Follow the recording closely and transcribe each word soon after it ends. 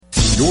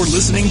You're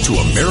listening to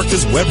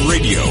America's Web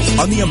Radio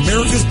on the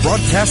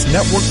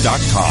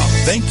AmericasBroadcastNetwork.com.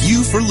 Thank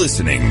you for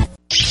listening.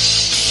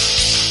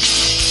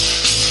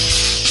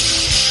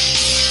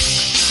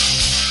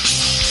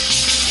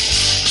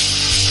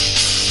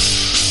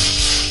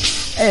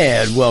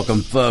 And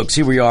welcome, folks.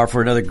 Here we are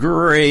for another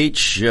great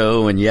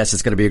show. And yes,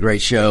 it's going to be a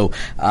great show.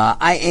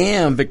 I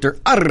am Victor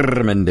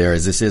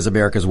Armendariz. This is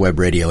America's Web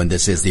Radio, and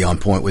this is the On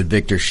Point with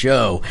Victor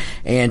show.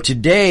 And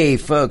today,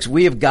 folks,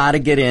 we have got to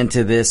get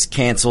into this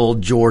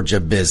canceled Georgia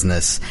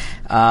business.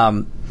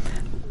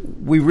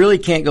 We really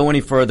can't go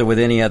any further with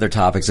any other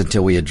topics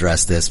until we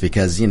address this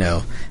because, you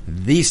know,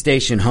 the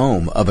station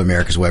home of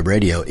America's Web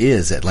Radio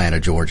is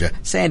Atlanta, Georgia.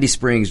 Sandy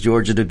Springs,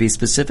 Georgia to be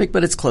specific,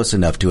 but it's close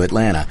enough to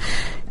Atlanta.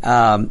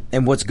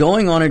 And what's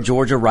going on in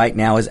Georgia right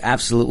now is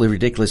absolutely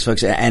ridiculous,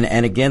 folks.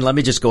 And again, let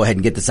me just go ahead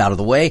and get this out of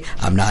the way.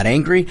 I'm not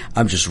angry.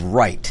 I'm just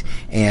right.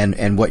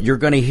 And what you're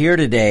going to hear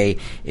today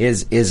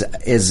is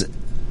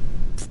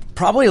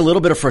probably a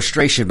little bit of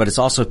frustration, but it's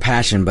also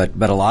passion,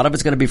 but a lot of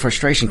it's going to be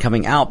frustration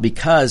coming out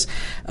because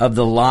of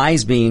the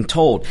lies being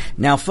told.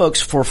 Now,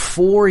 folks, for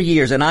 4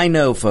 years, and I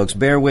know, folks,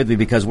 bear with me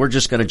because we're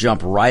just going to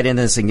jump right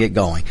into this and get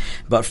going.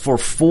 But for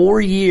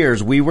 4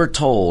 years, we were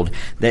told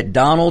that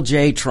Donald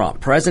J. Trump,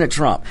 President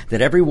Trump,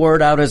 that every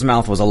word out of his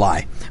mouth was a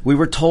lie. We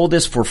were told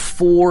this for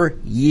 4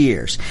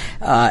 years.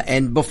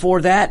 And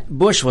before that,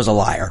 Bush was a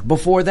liar.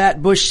 Before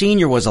that, Bush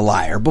Sr. was a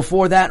liar.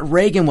 Before that,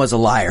 Reagan was a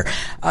liar.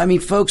 I mean,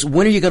 folks,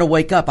 when are you going to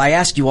wake up? I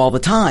ask you all the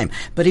time.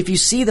 But if you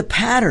see the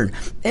pattern,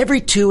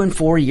 every 2 and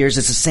 4 years,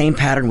 it's the same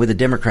pattern with the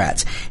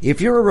Democrats. If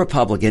you're a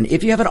Republican,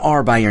 if you have an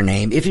R by your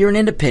name, if you're an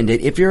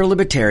independent, if you're a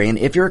libertarian,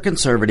 if you're a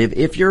conservative,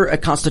 if you're a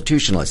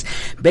constitutionalist,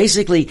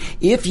 basically,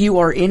 if you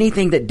are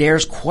anything that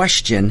dares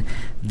question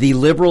the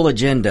liberal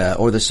agenda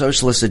or the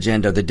socialist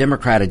agenda or the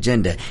Democrat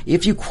agenda,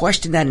 if you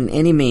question that in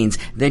any means,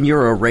 then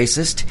you're a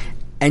racist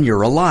and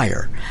you're a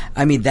liar.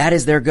 I mean, that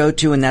is their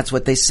go-to, and that's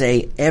what they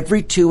say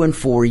every 2 and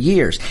 4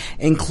 years,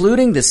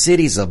 including the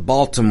cities of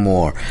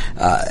Baltimore,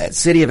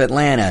 city of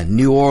Atlanta,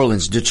 New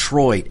Orleans,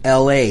 Detroit,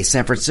 L.A.,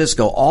 San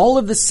Francisco, all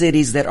of the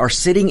cities that are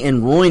sitting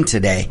in ruin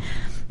today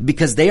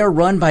because they are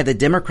run by the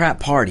Democrat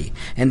Party,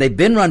 and they've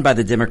been run by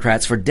the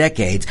Democrats for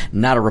decades,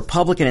 not a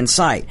Republican in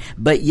sight,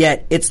 but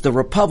yet it's the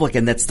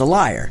Republican that's the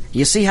liar.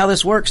 You see how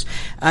this works?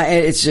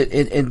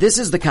 And this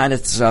is the kind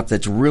of stuff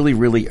that's really,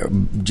 really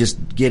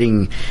just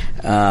getting,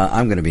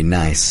 I'm going to be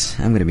nice,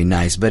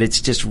 but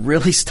it's just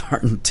really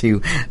starting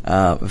to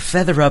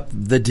feather up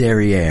the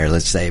derriere,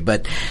 let's say.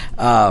 But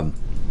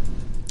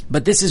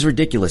this is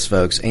ridiculous,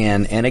 folks.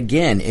 And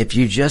again, if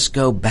you just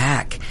go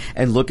back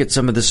and look at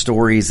some of the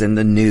stories in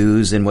the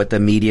news and what the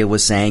media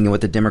was saying and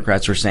what the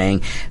Democrats were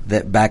saying,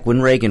 that back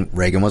when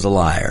Reagan was a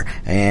liar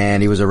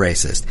and he was a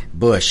racist.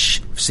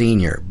 Bush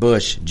Sr.,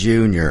 Bush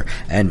Jr.,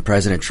 and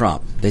President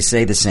Trump, they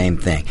say the same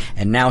thing.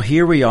 And now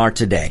here we are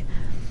today.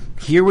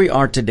 Here we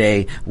are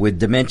today with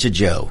Dementia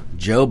Joe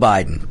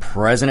Biden,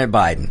 President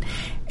Biden.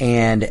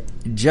 And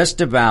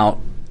just about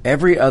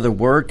every other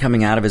word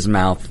coming out of his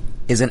mouth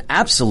is an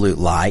absolute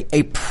lie,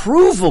 a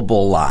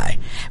provable lie.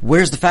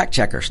 Where's the fact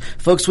checkers?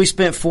 Folks, we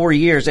spent 4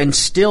 years, and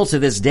still to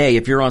this day,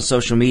 if you're on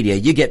social media,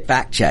 you get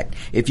fact checked.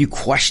 If you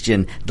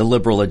question the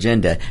liberal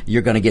agenda,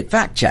 you're going to get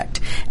fact checked.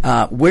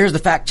 Where's the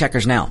fact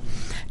checkers now?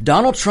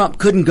 Donald Trump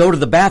couldn't go to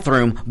the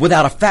bathroom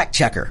without a fact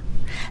checker.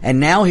 And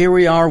now here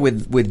we are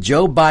with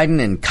Joe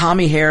Biden and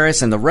Kamala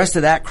Harris and the rest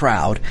of that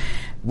crowd.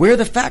 Where are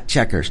the fact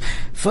checkers?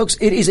 Folks,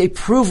 it is a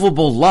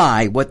provable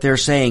lie what they're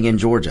saying in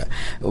Georgia.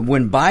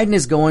 When Biden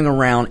is going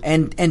around,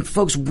 and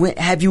folks,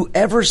 have you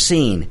ever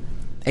seen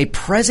a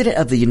president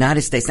of the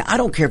United States? Now, I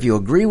don't care if you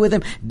agree with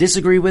him,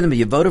 disagree with him, if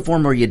you voted for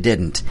him or you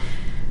didn't.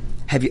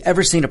 Have you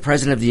ever seen a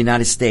president of the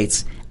United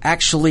States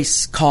actually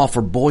call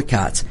for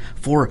boycotts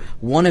for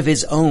one of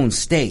his own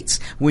states?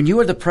 When you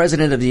are the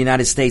president of the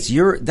United States,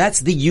 that's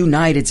the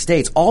United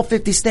States, all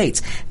 50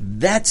 states.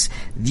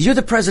 You're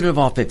the president of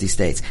all 50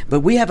 states.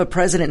 But we have a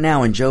president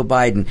now in Joe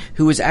Biden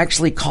who is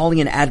actually calling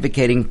and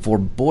advocating for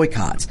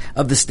boycotts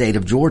of the state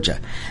of Georgia.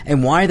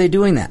 And why are they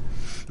doing that?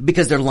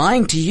 Because they're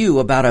lying to you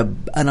about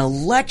an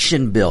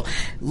election bill.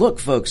 Look,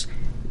 folks,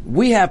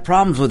 we have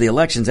problems with the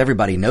elections.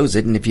 Everybody knows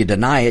it. And if you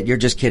deny it, you're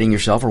just kidding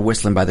yourself or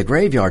whistling by the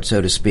graveyard,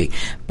 so to speak.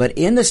 But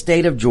in the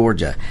state of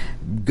Georgia,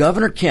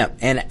 Governor Kemp,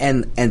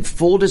 and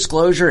full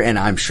disclosure, and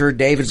I'm sure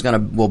David's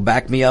will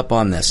back me up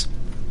on this.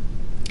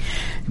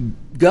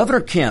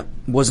 Governor Kemp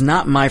was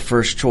not my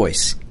first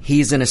choice.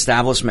 He's an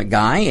establishment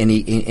guy,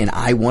 and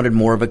I wanted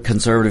more of a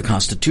conservative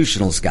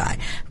constitutionalist guy.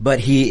 But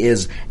he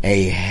is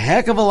a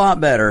heck of a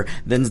lot better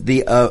than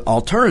the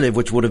alternative,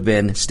 which would have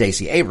been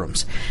Stacey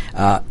Abrams.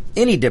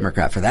 Any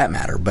Democrat for that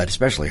matter, but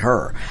especially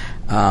her.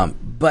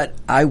 But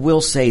I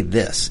will say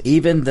this,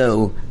 even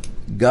though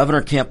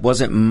Governor Kemp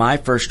wasn't my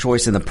first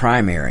choice in the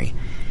primary,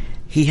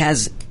 he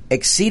has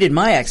exceeded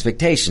my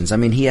expectations. I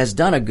mean, he has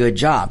done a good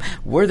job.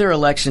 Were there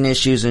election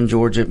issues in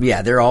Georgia?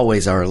 Yeah, there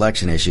always are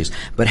election issues.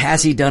 But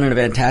has he done a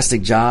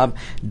fantastic job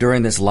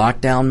during this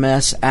lockdown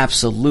mess?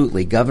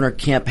 Absolutely. Governor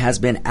Kemp has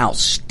been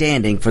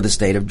outstanding for the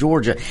state of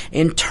Georgia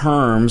in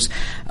terms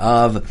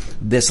of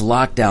this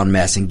lockdown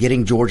mess and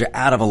getting Georgia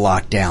out of a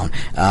lockdown.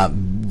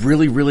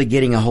 Really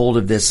getting a hold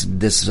of this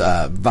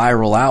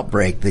viral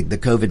outbreak, the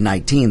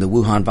COVID-19, the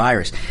Wuhan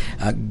virus.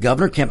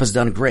 Governor Kemp has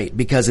done great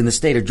because in the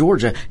state of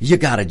Georgia, you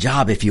got a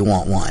job if you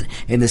want one.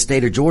 In the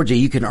state of Georgia,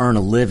 you can earn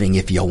a living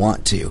if you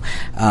want to.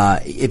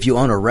 If you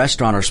own a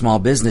restaurant or small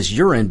business,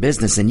 you're in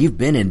business, and you've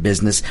been in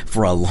business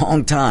for a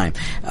long time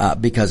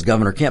because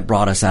Governor Kemp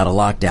brought us out of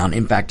lockdown.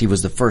 In fact, he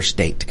was the first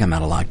state to come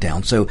out of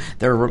lockdown. So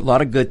there are a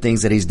lot of good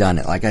things that he's done.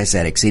 Like I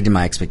said, exceeded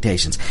my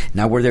expectations.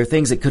 Now, were there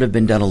things that could have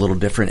been done a little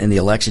different in the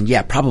election?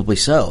 Yeah, probably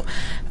so.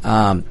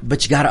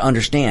 But you got to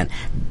understand,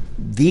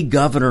 the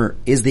governor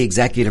is the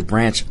executive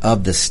branch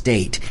of the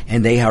state,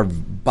 and they are,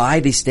 by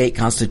the state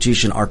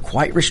constitution, are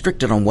quite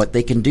restricted on what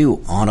they can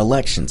do on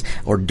elections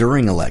or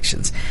during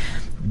elections.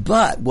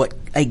 But what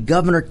a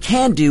governor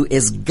can do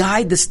is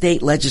guide the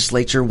state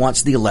legislature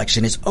once the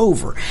election is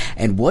over.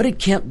 And what did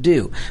Kemp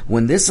do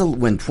when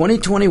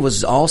 2020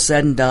 was all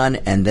said and done,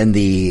 and then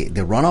the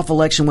runoff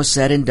election was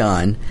said and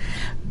done?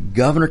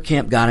 Governor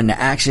Kemp got into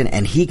action,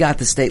 and he got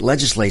the state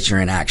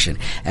legislature in action.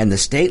 And the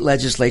state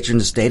legislature in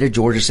the state of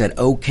Georgia said,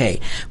 okay,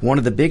 one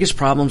of the biggest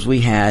problems we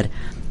had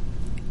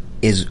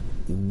is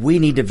we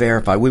need to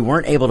verify. We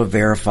weren't able to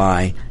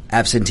verify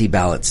absentee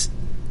ballots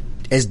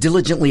as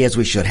diligently as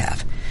we should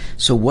have.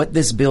 So what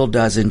this bill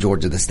does in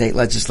Georgia, the state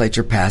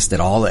legislature passed that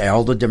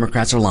all the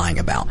Democrats are lying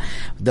about.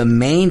 The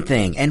main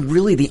thing, and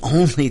really the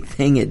only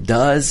thing it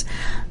does,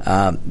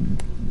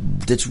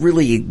 that's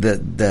really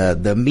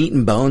the meat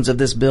and bones of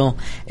this bill,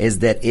 is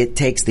that it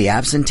takes the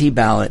absentee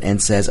ballot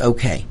and says,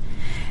 okay,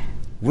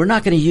 we're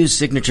not going to use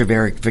signature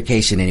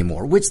verification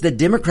anymore, which the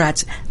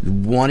Democrats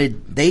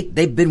wanted.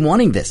 They've been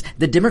wanting this.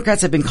 The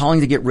Democrats have been calling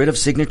to get rid of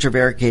signature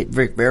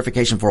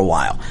verification for a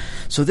while.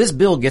 So this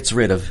bill gets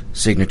rid of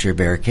signature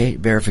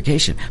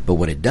verification. But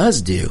what it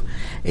does do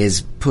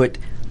is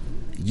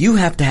you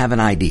have to have an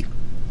ID.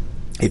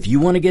 If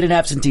you want to get an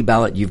absentee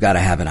ballot, you've got to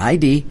have an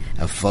ID,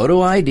 a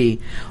photo ID,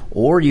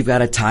 or you've got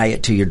to tie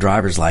it to your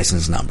driver's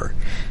license number.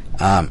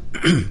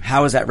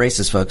 How is that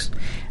racist, folks?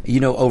 You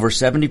know, over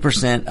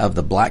 70% of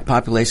the black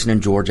population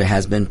in Georgia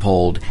has been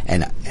polled,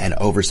 and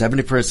over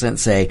 70%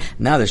 say,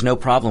 no, there's no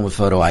problem with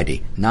photo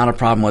ID. Not a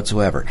problem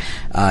whatsoever.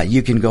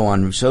 You can go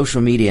on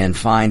social media and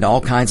find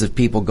all kinds of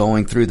people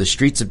going through the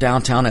streets of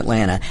downtown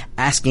Atlanta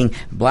asking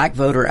black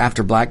voter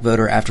after black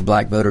voter after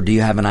black voter, do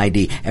you have an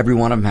ID? Every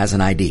one of them has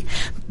an ID.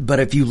 But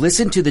if you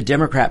listen to the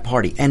Democrat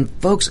Party, and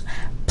folks,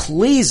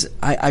 please,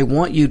 I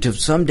want you to,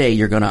 someday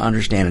you're going to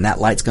understand, and that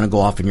light's going to go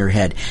off in your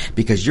head,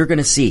 because you're going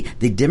to see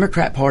the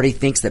Democrat Party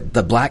thinks that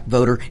the black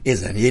voter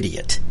is an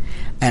idiot.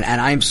 And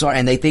I'm sorry,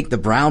 and they think the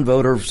brown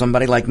voter,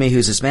 somebody like me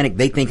who's Hispanic,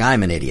 they think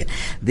I'm an idiot.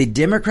 The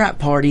Democrat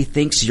Party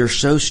thinks you're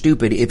so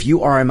stupid if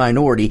you are a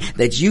minority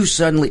that you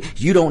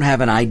don't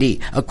have an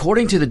ID.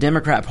 According to the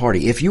Democrat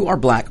Party, if you are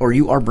black or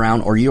you are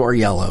brown or you are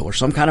yellow or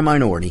some kind of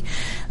minority,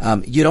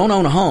 you don't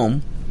own a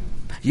home,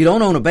 you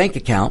don't own a bank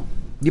account,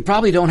 you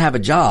probably don't have a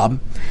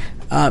job.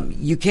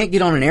 You can't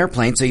get on an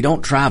airplane, so you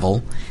don't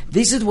travel.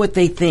 This is what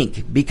they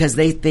think, because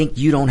they think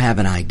you don't have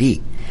an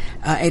ID.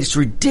 And it's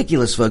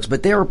ridiculous, folks,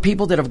 but there are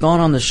people that have gone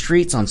on the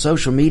streets on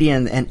social media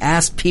and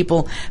asked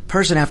people,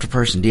 person after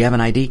person, do you have an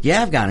ID?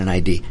 Yeah, I've got an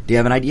ID. Do you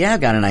have an ID? Yeah, I've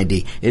got an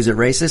ID. Is it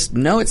racist?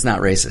 No, it's not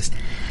racist.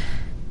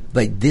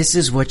 But this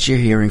is what you're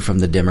hearing from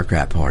the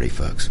Democrat Party,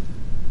 folks.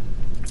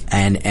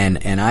 And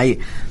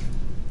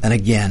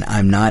again,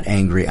 I'm not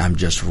angry. I'm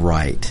just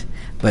right.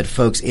 But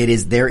folks,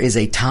 there is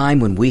a time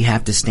when we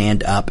have to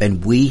stand up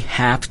and we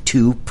have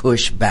to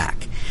push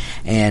back.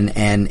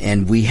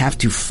 And we have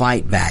to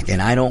fight back.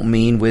 And I don't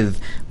mean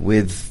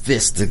with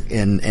fists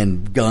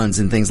and guns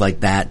and things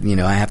like that. You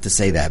know, I have to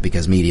say that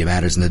because Media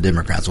Matters and the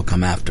Democrats will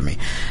come after me.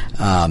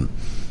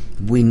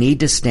 We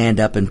need to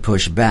stand up and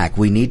push back.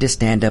 We need to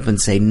stand up and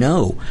say,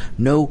 no,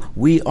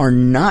 we are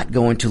not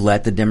going to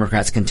let the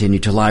Democrats continue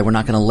to lie. We're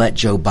not going to let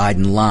Joe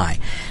Biden lie.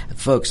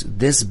 Folks,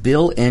 this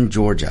bill in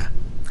Georgia,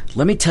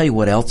 let me tell you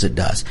what else it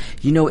does.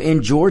 You know,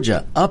 in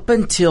Georgia, up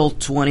until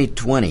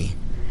 2020,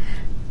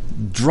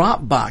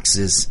 drop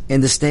boxes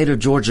in the state of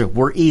Georgia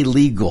were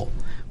illegal.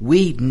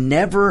 We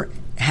never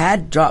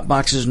had drop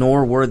boxes,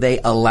 nor were they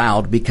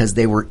allowed, because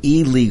they were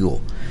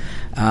illegal.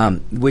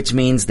 Which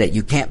means that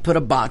you can't put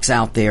a box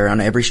out there on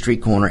every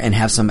street corner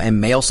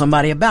and mail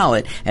somebody a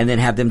ballot and then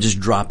have them just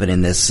drop it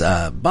in this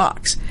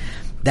box.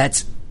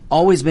 That's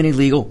always been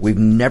illegal. We've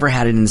never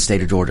had it in the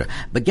state of Georgia.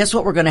 But guess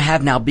what we're going to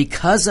have now?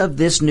 Because of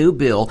this new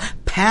bill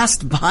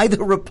passed by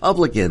the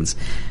Republicans,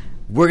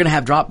 we're going to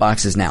have drop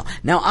boxes now.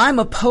 Now, I'm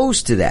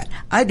opposed to that.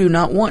 I do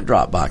not want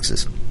drop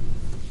boxes.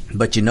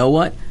 But you know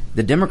what?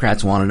 The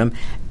Democrats wanted them,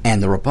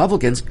 and the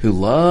Republicans, who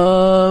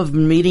love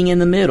meeting in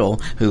the middle,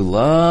 who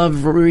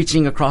love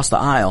reaching across the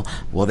aisle,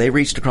 well, they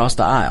reached across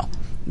the aisle.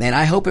 And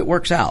I hope it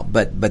works out.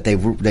 But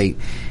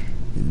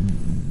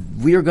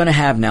we are going to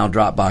have now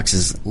drop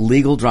boxes,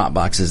 legal drop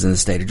boxes in the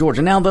state of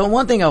Georgia. Now, the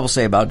one thing I will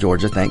say about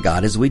Georgia, thank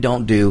God, is we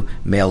don't do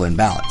mail-in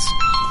ballots.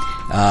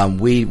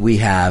 We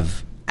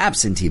have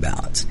absentee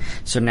ballots.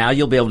 So now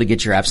you'll be able to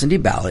get your absentee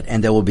ballot,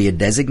 and there will be a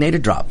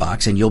designated drop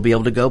box, and you'll be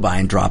able to go by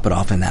and drop it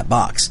off in that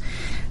box.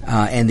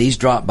 And these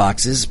drop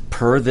boxes,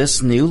 per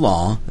this new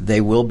law,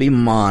 they will be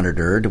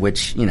monitored,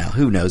 which,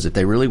 who knows if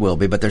they really will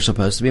be, but they're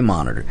supposed to be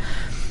monitored.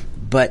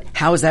 But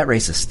how is that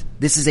racist?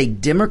 This is a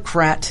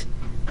Democrat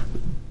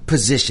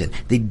position.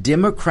 The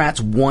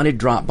Democrats wanted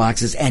drop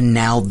boxes, and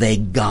now they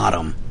got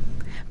them.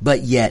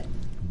 But yet,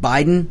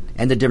 Biden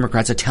and the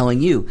Democrats are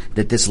telling you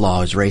that this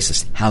law is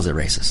racist. How's it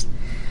racist?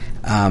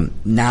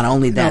 Not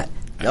only that.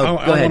 I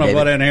want to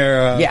butt in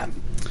here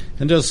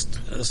and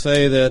just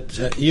say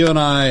that you and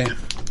I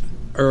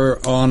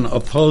are on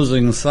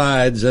opposing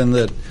sides, and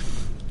that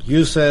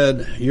you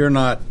said you're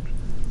not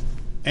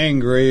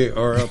angry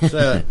or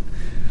upset.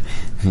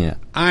 Yeah.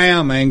 I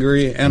am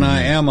angry and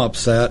I am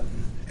upset.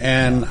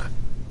 And,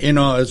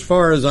 as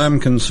far as I'm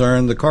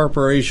concerned, the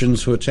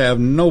corporations which have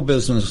no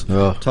business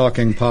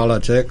talking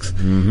politics,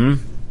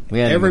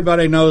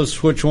 everybody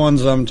knows which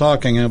ones I'm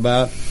talking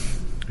about.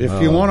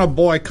 If you want to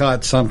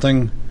boycott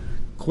something,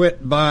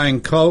 quit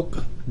buying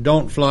Coke,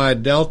 don't fly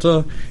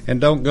Delta, and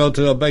don't go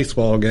to a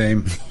baseball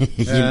game.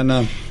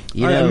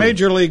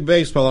 Major League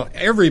Baseball,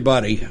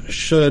 everybody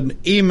should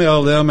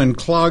email them and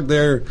clog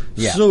their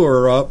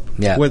sewer up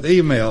with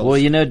emails.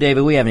 Well,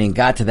 David, we haven't even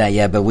got to that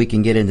yet, but we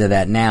can get into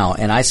that now.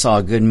 And I saw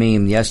a good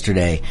meme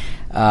yesterday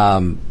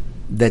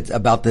that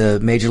about the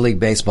Major League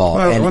Baseball.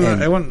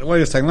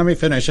 Wait a second, let me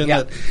finish.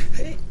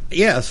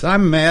 Yes,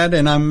 I'm mad,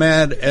 and I'm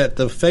mad at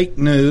the fake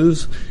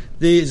news.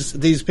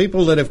 These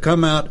people that have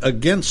come out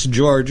against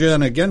Georgia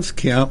and against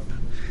Kemp,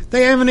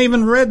 they haven't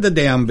even read the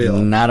damn bill.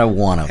 Not a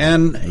one of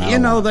them.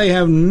 And, they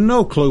have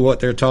no clue what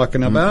they're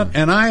talking about.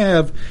 And I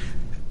have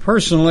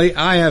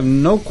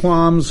no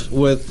qualms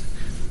with,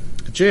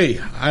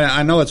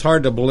 I know it's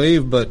hard to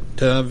believe, but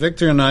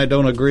Victor and I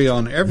don't agree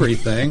on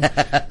everything.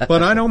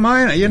 But I don't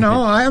mind.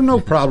 I have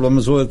no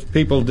problems with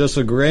people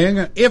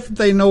disagreeing if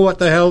they know what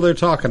the hell they're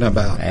talking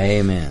about.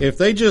 Amen. If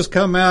they just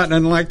come out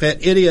and like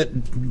that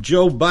idiot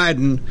Joe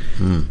Biden,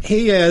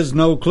 he has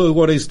no clue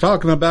what he's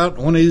talking about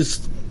when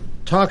he's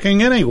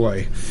talking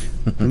anyway.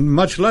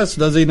 Much less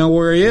does he know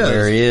where he is.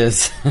 Where he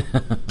is.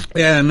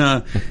 And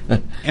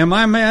am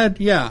I mad?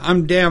 Yeah,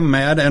 I'm damn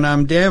mad, and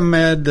I'm damn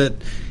mad that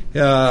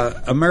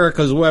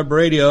America's Web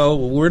Radio,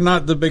 we're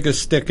not the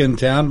biggest stick in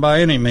town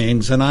by any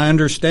means, and I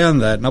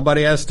understand that.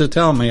 Nobody has to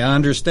tell me. I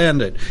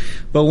understand it.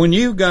 But when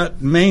you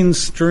got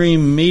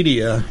mainstream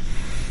media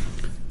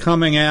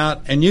coming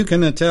out, and you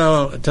can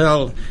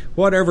tell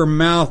whatever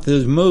mouth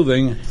is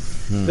moving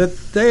that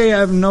they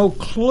have no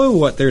clue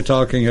what they're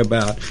talking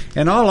about.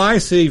 And all I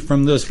see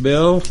from this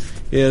bill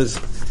is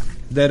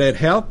that it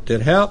helped,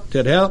 and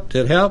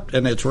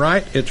it's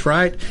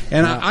right.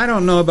 And I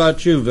don't know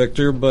about you,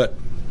 Victor, but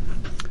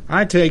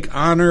I take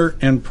honor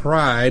and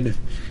pride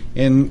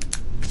in,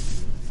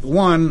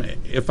 one,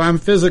 if I'm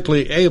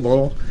physically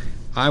able,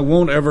 I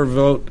won't ever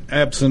vote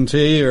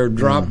absentee or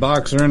drop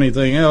box or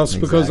anything else,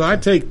 because I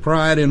take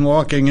pride in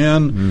walking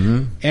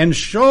in and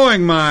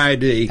showing my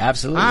ID.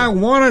 Absolutely. I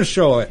want to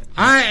show it.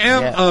 I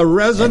am a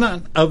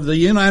resident of the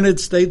United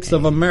States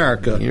of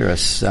America. You're an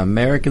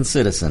American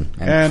citizen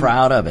and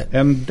proud of it.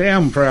 And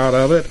damn proud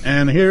of it.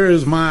 And here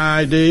is my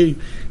ID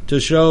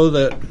to show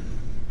that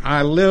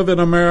I live in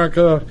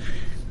America,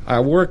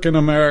 I work in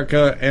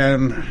America,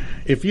 and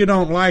if you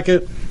don't like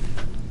it,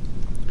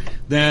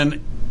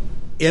 then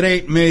it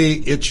ain't me,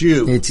 it's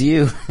you. It's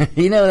you.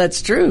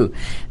 That's true.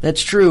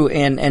 That's true.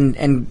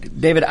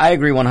 And David, I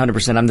agree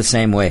 100%. I'm the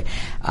same way.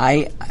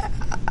 I've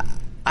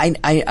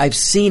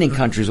seen in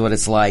countries what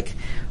it's like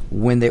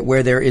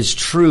where there is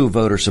true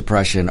voter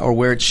suppression, or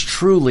where it's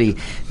truly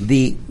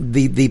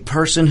the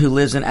person who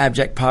lives in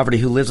abject poverty,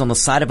 who lives on the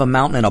side of a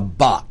mountain in a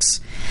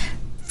box,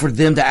 for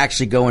them to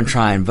actually go and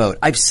try and vote.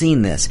 I've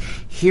seen this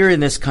here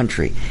in this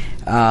country.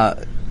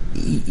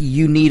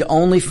 You need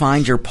only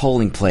find your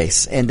polling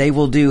place, and they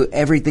will do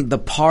everything. The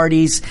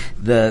parties,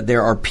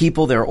 there are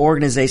people, there are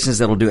organizations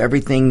that will do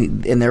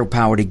everything in their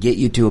power to get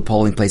you to a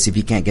polling place if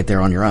you can't get there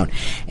on your own.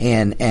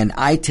 And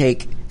I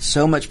take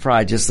so much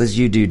pride, just as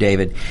you do,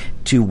 David,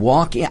 to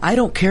walk in. I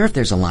don't care if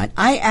there's a line.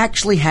 I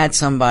actually had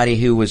somebody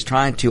who was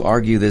trying to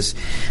argue this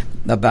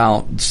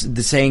about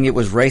saying it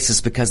was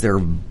racist because there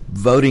are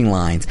voting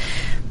lines.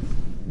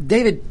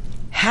 David,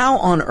 how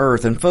on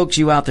earth, and folks,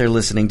 you out there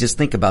listening, just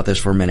think about this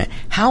for a minute.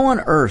 How on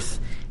earth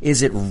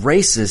is it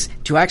racist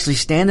to actually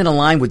stand in a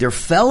line with your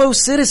fellow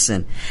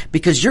citizen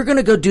because you're going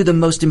to go do the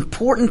most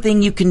important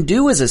thing you can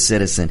do as a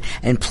citizen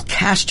and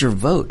cast your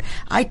vote?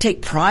 I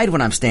take pride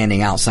when I'm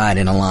standing outside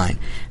in a line.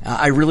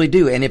 I really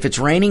do. And if it's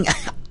raining,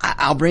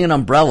 I'll bring an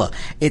umbrella.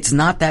 It's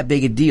not that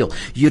big a deal.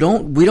 We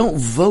don't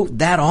vote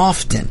that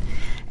often.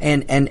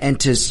 And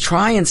to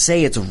try and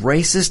say it's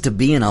racist to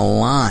be in a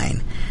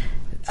line,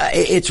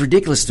 it's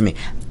ridiculous to me.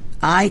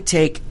 I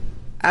take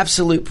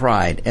absolute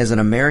pride as an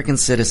American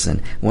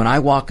citizen when I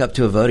walk up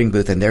to a voting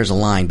booth and there's a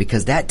line,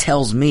 because that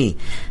tells me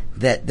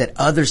that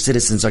other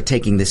citizens are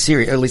taking this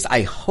serious, or at least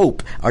I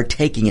hope are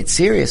taking it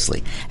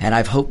seriously. And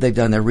I've hoped they've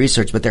done their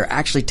research, but they're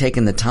actually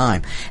taking the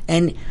time.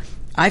 And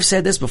I've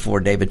said this before,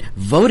 David,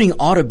 voting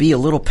ought to be a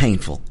little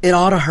painful. It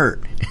ought to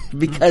hurt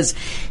because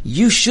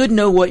you should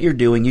know what you're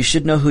doing. You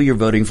should know who you're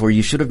voting for.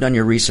 You should have done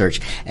your research,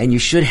 and you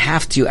should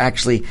have to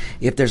actually,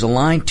 if there's a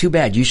line, too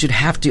bad. You should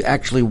have to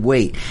actually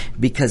wait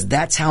because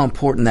that's how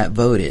important that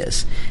vote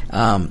is.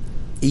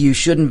 You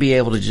shouldn't be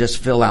able to just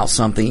fill out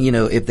something. You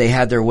know, if they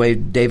had their way,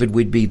 David,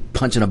 we'd be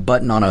punching a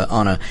button on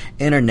a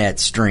internet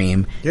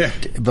stream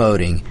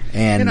voting,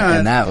 and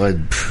that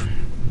would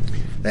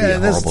be a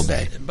horrible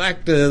day.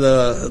 Back to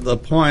the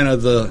point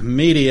of the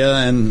media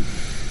and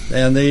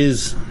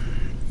these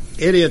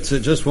idiots that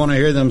just want to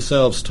hear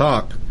themselves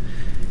talk.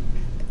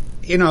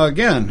 You know,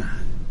 again,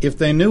 if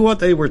they knew what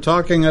they were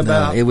talking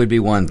about, it would be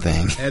one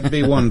thing. It'd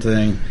be one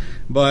thing,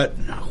 but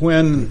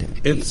when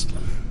it's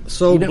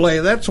so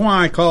blatant, that's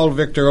why I called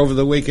Victor over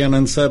the weekend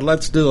and said,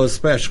 let's do a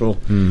special,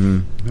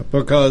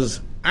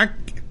 because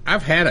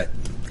I've had it.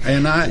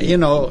 And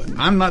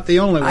I'm not the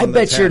only one. I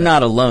bet you're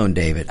not alone,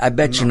 David. I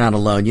bet you're not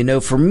alone. You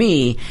know, for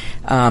me,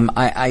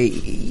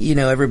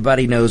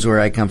 everybody knows where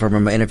I come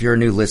from. And if you're a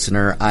new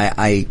listener,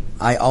 I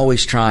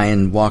always try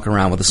and walk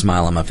around with a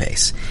smile on my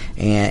face.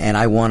 And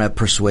I want to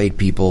persuade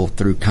people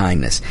through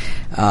kindness.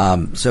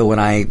 So when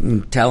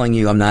I'm telling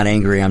you I'm not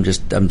angry, I'm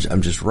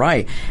just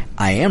right.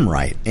 I am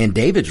right. And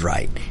David's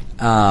right.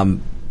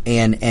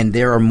 And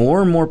there are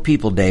more and more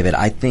people, David,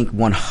 I think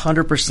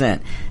 100%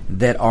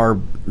 that are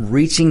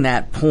reaching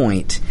that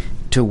point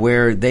to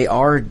where they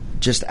are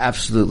just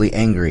absolutely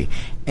angry.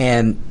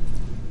 And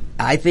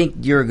I think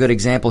you're a good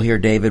example here,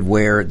 David,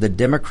 where the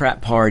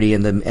Democrat Party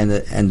and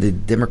the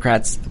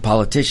Democrats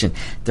politician,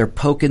 they're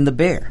poking the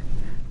bear.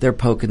 They're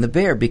poking the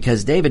bear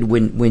because, David,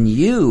 when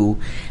you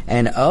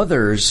and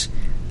others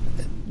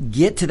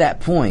get to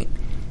that point,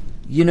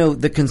 you know,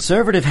 the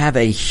conservative have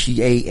a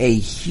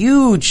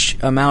huge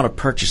amount of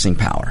purchasing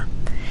power.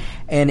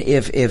 And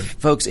if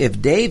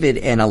David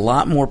and a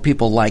lot more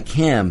people like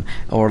him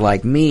or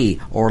like me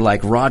or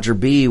like Roger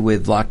B.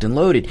 with Locked and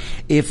Loaded,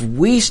 if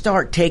we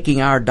start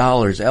taking our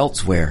dollars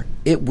elsewhere,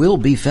 it will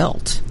be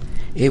felt.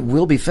 It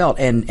will be felt.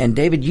 And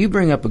David, you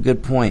bring up a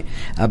good point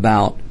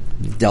about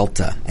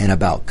Delta and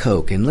about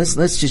Coke. And let's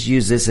just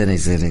use this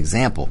as an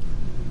example.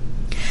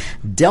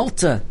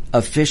 Delta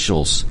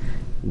officials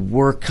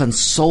were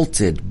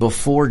consulted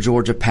before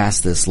Georgia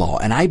passed this law.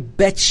 And I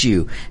bet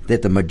you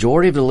that the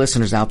majority of the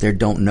listeners out there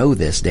don't know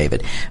this,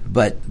 David.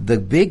 But the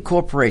big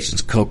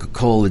corporations,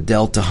 Coca-Cola,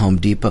 Delta, Home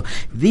Depot,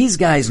 these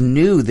guys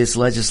knew this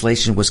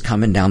legislation was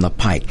coming down the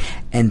pike,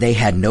 and they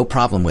had no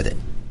problem with it.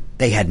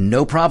 They had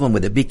no problem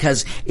with it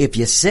because if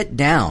you sit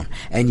down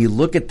and you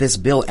look at this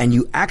bill and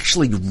you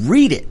actually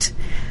read it,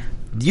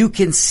 you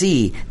can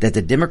see that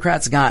the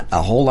Democrats got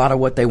a whole lot of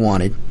what they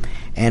wanted,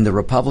 and the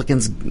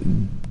Republicans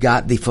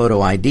got the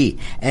photo ID.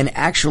 And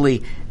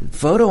actually,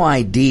 photo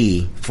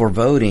ID for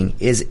voting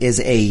is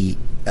a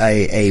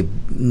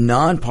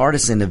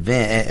nonpartisan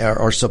event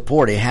or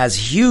support. It has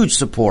huge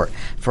support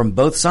from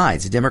both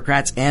sides,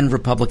 Democrats and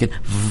Republican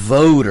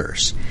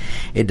voters.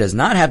 It does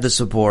not have the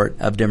support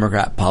of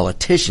Democrat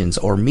politicians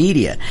or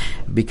media,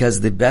 because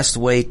the best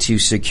way to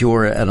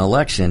secure an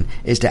election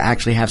is to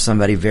actually have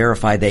somebody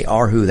verify they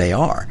are who they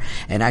are,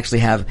 and actually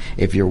have,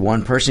 if you're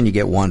one person, you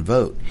get one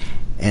vote.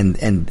 And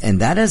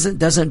that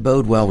doesn't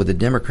bode well with the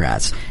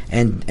Democrats.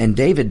 And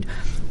David,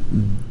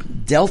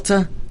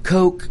 Delta,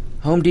 Coke,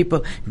 Home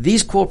Depot,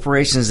 these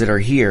corporations that are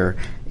here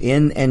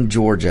in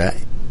Georgia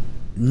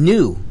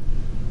knew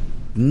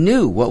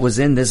what was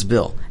in this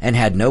bill and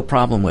had no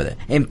problem with it.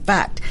 In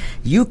fact,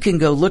 you can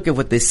go look at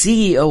what the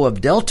CEO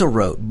of Delta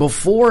wrote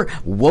before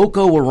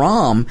Boko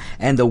Haram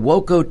and the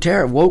woke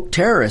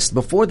terrorists,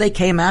 before they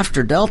came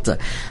after Delta.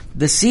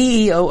 The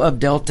CEO of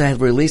Delta had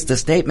released a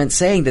statement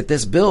saying that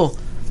this bill,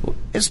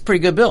 it's a pretty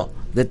good bill,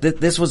 that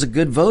this was a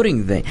good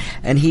voting thing.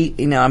 And he,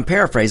 I'm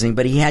paraphrasing,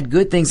 but he had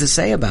good things to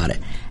say about it.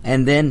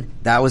 And then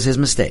that was his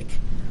mistake,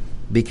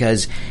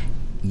 because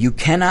you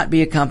cannot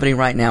be a company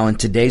right now in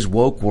today's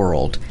woke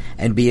world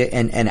and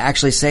and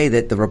actually say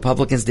that the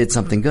Republicans did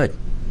something good.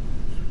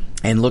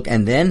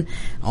 And then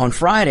on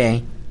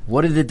Friday,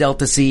 what did the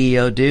Delta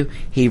CEO do?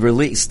 He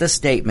released a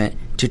statement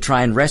to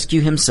try and rescue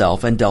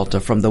himself and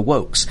Delta from the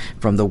wokes,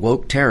 from the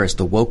woke terrorists,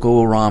 the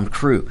Boko Haram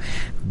crew.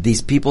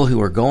 These people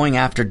who are going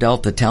after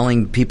Delta,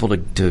 telling people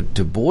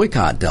to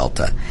boycott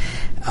Delta.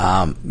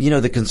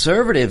 The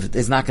conservative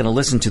is not going to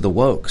listen to the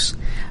wokes.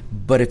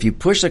 But if you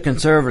push the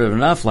conservative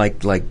enough, like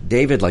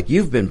David, like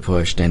you've been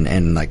pushed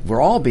and like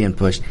we're all being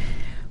pushed,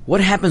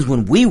 what happens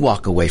when we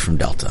walk away from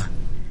Delta?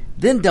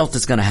 Then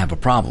Delta's going to have a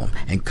problem,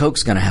 and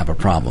Coke's going to have a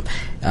problem.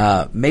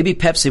 Maybe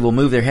Pepsi will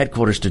move their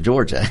headquarters to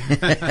Georgia.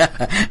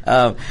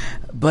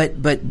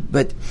 But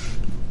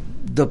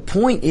the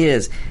point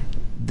is,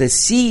 the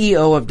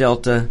CEO of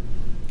Delta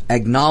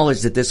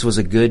acknowledged that this was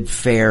a good,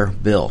 fair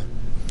bill.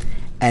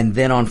 And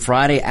then on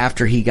Friday,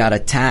 after he got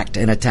attacked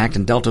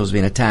and Delta was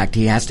being attacked,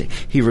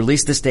 he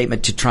released the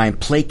statement to try and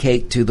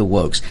placate to the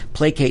wokes,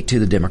 placate to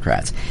the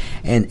Democrats.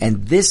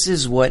 And this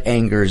is what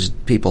angers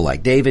people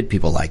like David,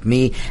 people like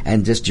me,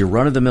 and just your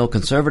run-of-the-mill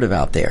conservative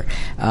out there.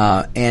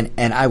 And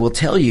I will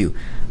tell you,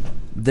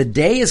 the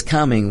day is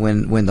coming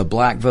when the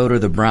black voter,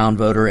 the brown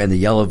voter, and the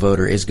yellow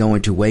voter is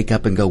going to wake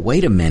up and go,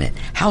 wait a minute,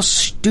 how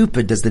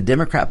stupid does the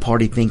Democrat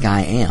Party think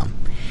I am?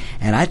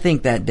 And I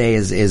think that day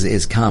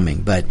is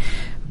coming.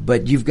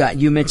 But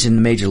you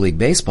mentioned Major League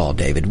Baseball,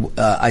 David.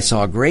 I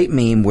saw a great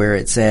meme where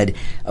it said,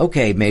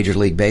 okay, Major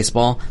League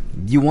Baseball,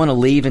 you want to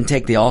leave and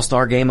take the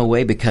All-Star game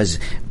away because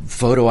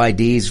photo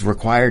ID is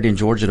required in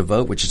Georgia to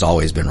vote, which has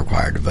always been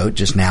required to vote.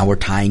 Just now we're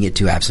tying it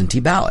to absentee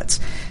ballots.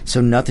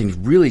 So nothing's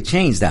really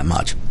changed that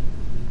much.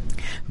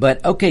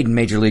 But okay,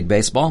 Major League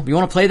Baseball, you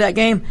want to play that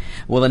game?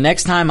 Well, the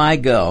next time I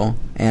go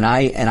and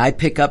I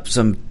pick up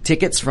some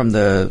tickets from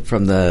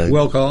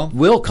the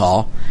will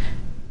call,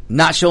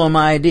 not showing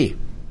my ID.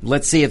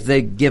 Let's see if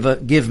they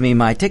give me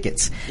my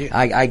tickets. Yeah.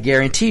 I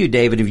guarantee you,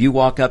 David, if you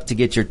walk up to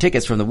get your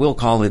tickets from the will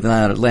call of the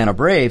Atlanta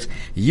Braves,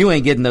 you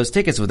ain't getting those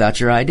tickets without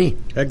your ID.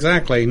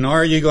 Exactly.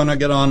 Nor are you going to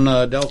get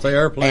on Delta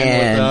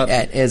Airplane without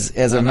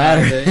as a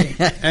matter. ID.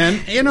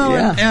 And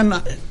yeah.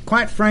 and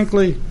quite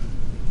frankly,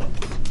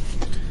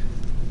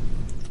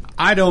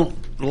 I don't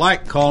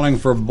like calling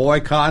for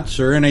boycotts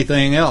or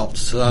anything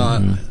else.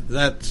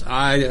 That's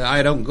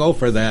I don't go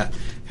for that.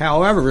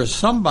 However,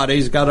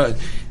 somebody's got to.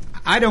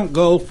 I don't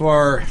go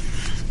for.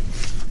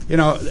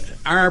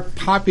 Our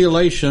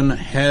population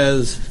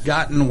has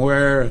gotten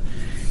where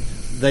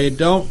they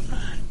don't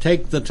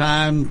take the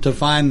time to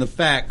find the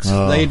facts.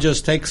 They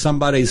just take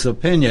somebody's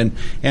opinion.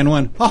 And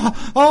when,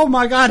 oh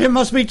my God, it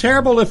must be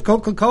terrible if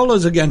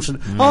Coca-Cola's against it.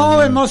 Mm-hmm.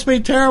 Oh, it must be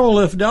terrible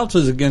if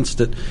Delta's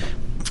against it.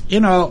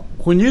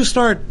 When you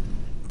start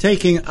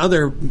taking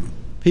other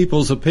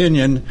people's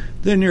opinion,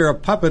 then you're a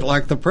puppet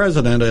like the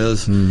president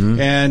is. Mm-hmm.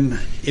 And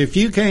if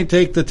you can't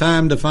take the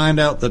time to find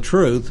out the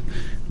truth,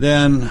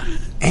 then...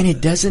 And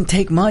it doesn't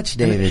take much,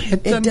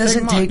 David. It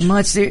doesn't take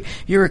much.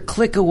 You're a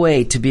click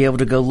away to be able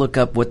to go look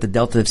up what the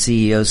Delta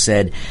CEO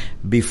said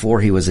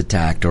before he was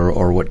attacked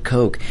or what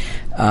Coke...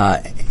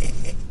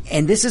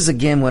 and this is,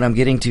 again, what I'm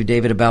getting to,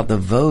 David, about the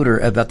voter,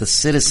 about the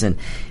citizen.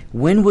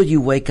 When will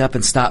you wake up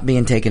and stop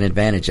being taken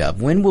advantage of?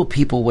 When will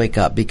people wake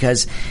up?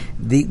 Because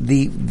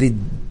the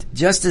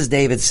just as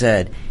David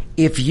said,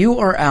 if you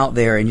are out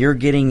there and you're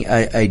getting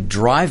a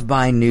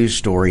drive-by news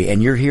story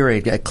and you're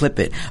hearing a clip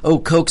it,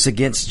 Coke's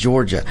against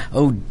Georgia.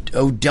 Oh,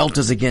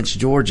 Delta's against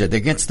Georgia. They're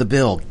against the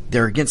bill.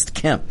 They're against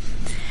Kemp.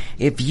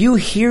 If you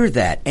hear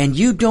that and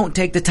you don't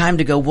take the time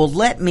to go, well,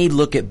 let me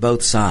look at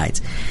both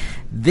sides,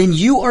 then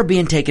you are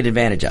being taken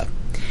advantage of.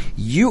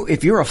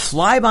 If you're a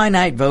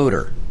fly-by-night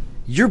voter,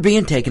 you're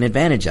being taken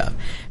advantage of.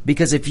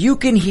 Because if you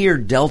can hear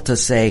Delta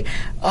say,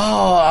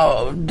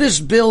 this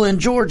bill in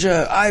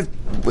Georgia,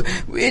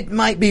 it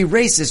might be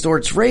racist or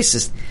it's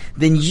racist,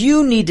 then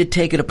you need to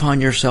take it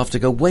upon yourself to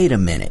go, wait a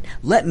minute,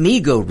 let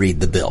me go read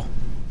the bill.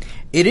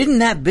 It isn't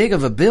that big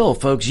of a bill,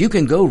 folks. You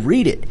can go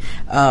read it.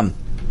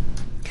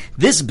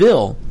 This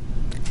bill,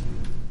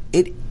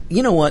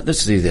 you know what?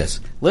 Let's do this.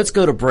 Let's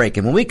go to break.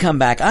 And when we come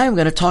back, I am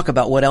going to talk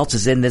about what else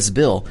is in this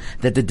bill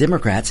that the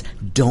Democrats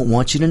don't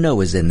want you to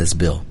know is in this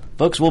bill.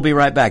 Folks, we'll be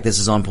right back. This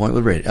is On Point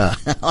with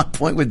On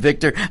Point with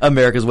Victor,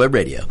 America's Web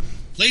Radio.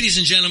 Ladies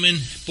and gentlemen,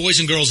 boys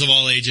and girls of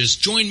all ages,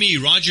 join me,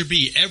 Roger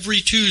B.,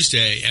 every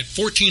Tuesday at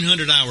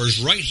 1400 hours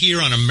right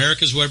here on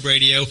America's Web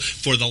Radio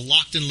for the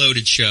Locked and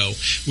Loaded Show.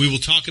 We will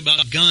talk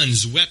about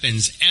guns,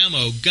 weapons,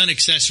 ammo, gun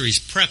accessories,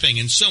 prepping,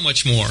 and so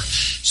much more.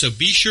 So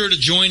be sure to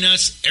join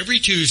us every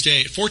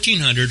Tuesday at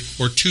 1400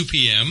 or 2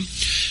 p.m.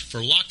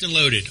 for Locked and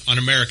Loaded on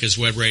America's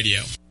Web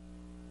Radio.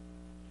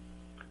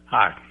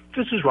 Hi,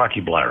 this is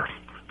Rocky Blair,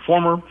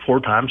 former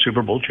four-time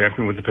Super Bowl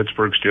champion with the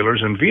Pittsburgh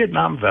Steelers and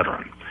Vietnam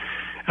veteran.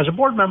 As a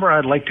board member,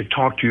 I'd like to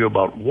talk to you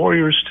about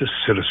Warriors to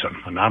Citizen,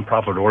 a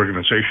nonprofit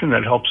organization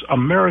that helps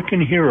American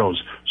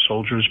heroes,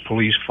 soldiers,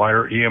 police,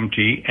 fire,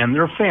 EMT, and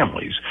their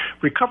families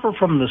recover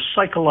from the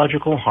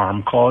psychological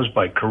harm caused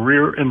by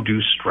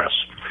career-induced stress.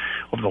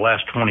 Over the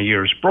last 20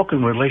 years,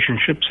 broken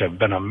relationships have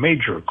been a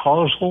major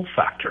causal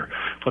factor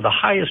for the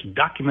highest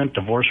documented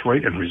divorce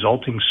rate and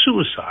resulting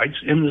suicides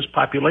in this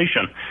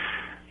population.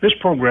 This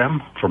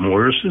program, From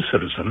Warriors to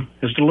Citizen,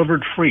 is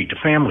delivered free to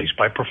families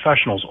by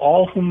professionals,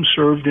 all whom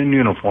served in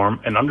uniform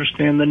and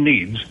understand the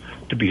needs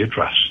to be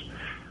addressed.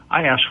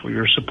 I ask for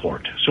your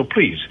support, so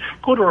please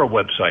go to our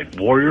website,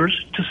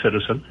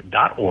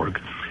 warriorstocitizen.org,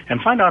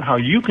 and find out how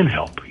you can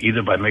help,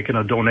 either by making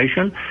a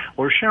donation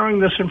or sharing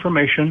this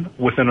information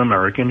with an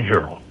American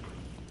hero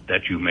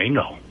that you may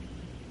know.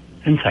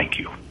 And thank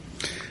you.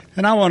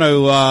 And I want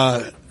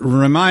to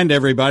remind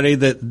everybody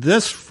that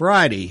this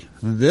Friday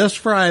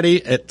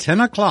at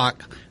 10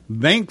 o'clock,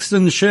 Banks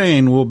and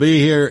Shane will be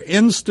here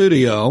in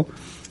studio,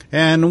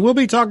 and we'll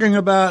be talking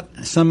about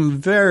some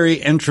very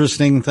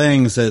interesting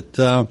things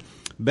that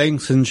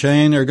Banks and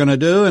Shane are going to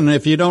do. And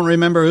if you don't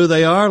remember who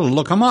they are,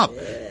 look them up.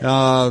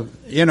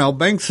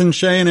 Banks and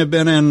Shane have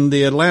been in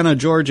the Atlanta,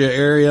 Georgia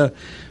area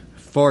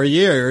for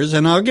years,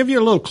 and I'll give you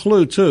a little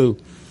clue, too.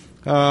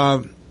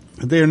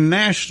 They're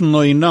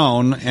nationally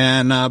known,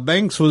 and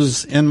Banks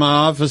was in my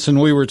office, and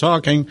we were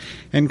talking,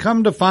 and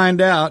come to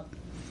find out,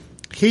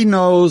 he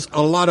knows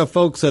a lot of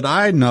folks that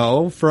I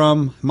know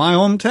from my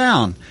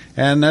hometown,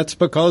 and that's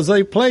because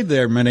they played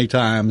there many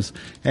times,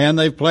 and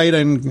they've played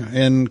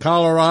in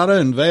Colorado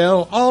and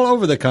Vail, all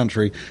over the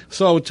country.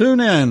 So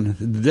tune in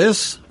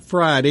this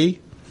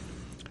Friday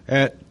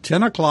at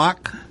 10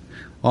 o'clock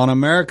on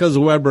America's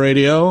Web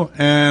Radio,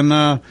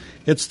 and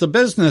it's the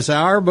business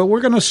hour, but we're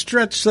going to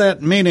stretch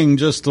that meeting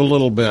just a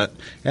little bit,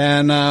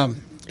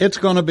 and it's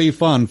going to be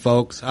fun,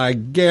 folks. I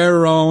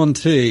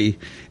guarantee.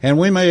 And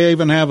we may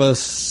even have a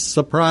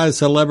surprise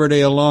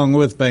celebrity along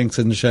with Banks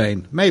and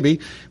Shane.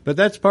 Maybe. But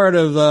that's part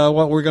of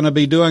what we're going to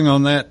be doing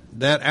on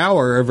that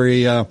hour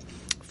every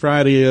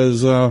Friday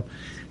is we're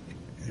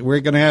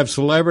going to have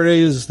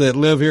celebrities that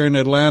live here in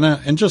Atlanta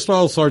and just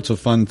all sorts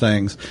of fun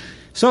things.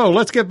 So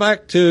let's get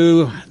back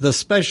to the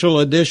special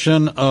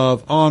edition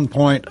of On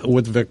Point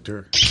with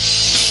Victor.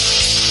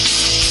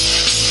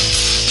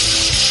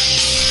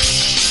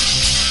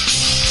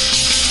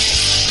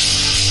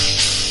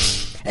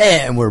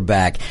 And we're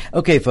back.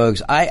 Okay,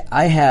 folks,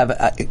 I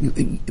have,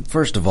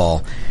 first of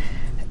all,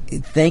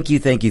 thank you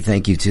to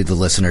the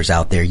listeners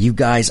out there. You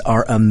guys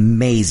are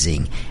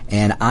amazing.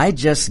 And I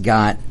just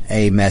got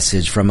a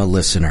message from a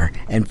listener.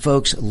 And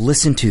folks,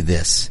 listen to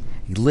this.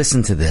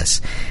 Listen to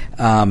this.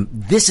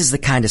 This is the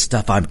kind of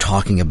stuff I'm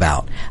talking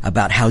about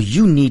how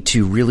you need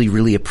to really,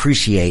 really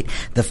appreciate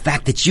the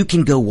fact that you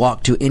can go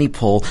walk to any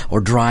poll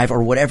or drive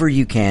or whatever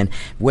you can,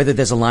 whether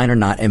there's a line or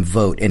not, and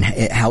vote, and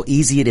how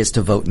easy it is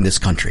to vote in this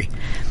country.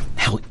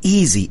 How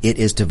easy it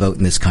is to vote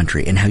in this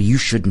country, and how you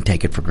shouldn't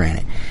take it for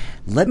granted.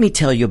 Let me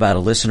tell you about a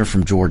listener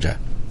from Georgia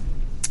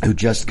who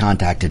just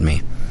contacted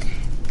me.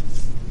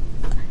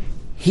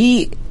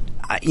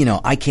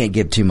 I can't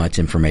give too much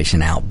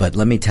information out, but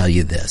let me tell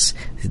you this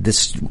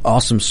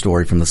awesome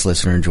story from this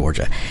listener in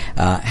Georgia.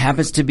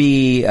 Happens to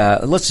be,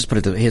 let's just put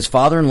it this way, his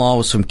father-in-law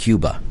was from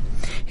Cuba.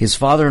 His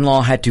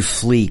father-in-law had to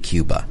flee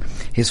Cuba.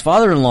 His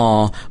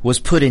father-in-law was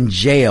put in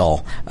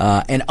jail,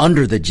 and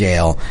under the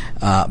jail,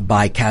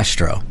 by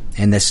Castro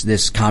and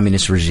this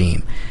communist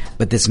regime.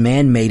 But this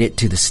man made it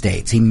to the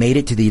States. He made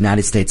it to the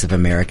United States of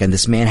America, and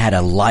this man had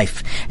a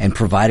life and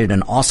provided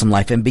an awesome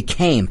life and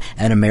became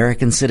an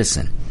American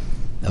citizen.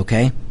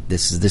 Okay?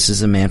 This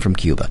is a man from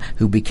Cuba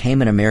who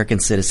became an American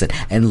citizen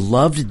and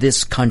loved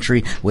this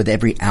country with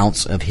every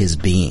ounce of his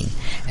being.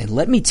 And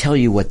let me tell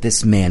you what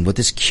this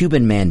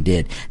Cuban man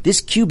did.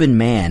 This Cuban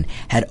man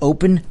had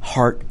open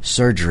heart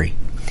surgery.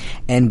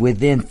 And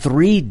within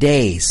 3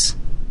 days,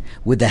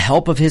 with the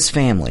help of his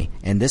family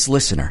and this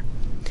listener,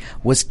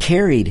 was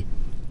carried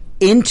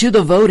into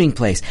the voting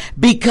place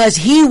because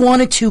he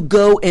wanted to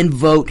go and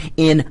vote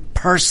in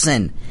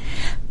person.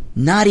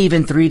 Not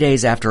even 3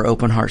 days after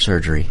open heart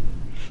surgery,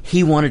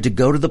 he wanted to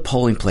go to the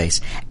polling place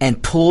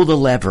and pull the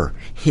lever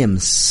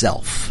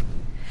himself.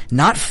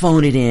 Not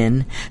phone it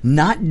in,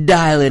 not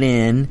dial it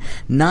in,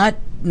 not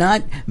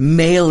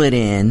mail it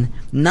in,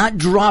 not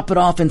drop it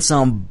off in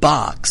some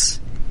box.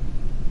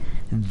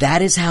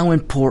 That is how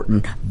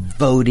important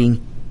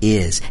voting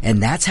is.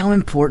 And that's how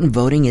important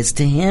voting is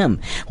to him.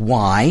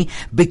 Why?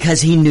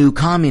 Because he knew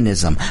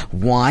communism.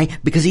 Why?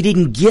 Because he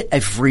didn't get a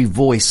free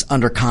voice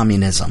under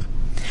communism.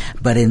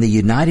 But in the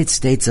United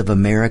States of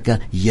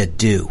America, you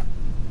do.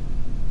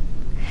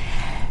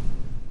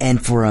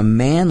 And for a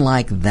man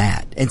like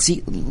that, and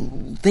see,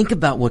 think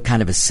about what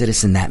kind of a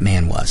citizen that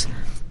man was.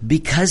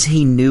 Because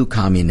he knew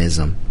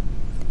communism,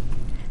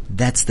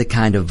 that's the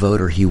kind of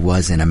voter he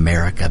was in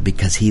America,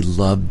 because he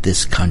loved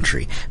this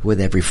country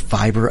with every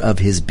fiber of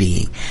his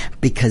being,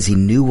 because he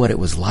knew what it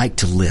was like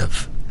to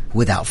live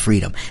without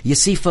freedom. You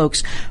see,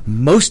 folks,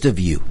 most of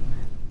you,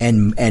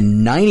 and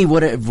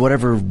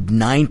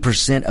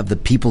 9% of the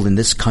people in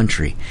this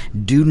country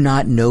do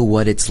not know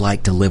what it's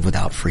like to live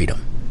without freedom.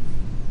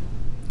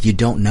 You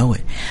don't know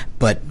it.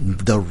 But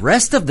the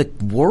rest of the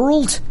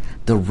world,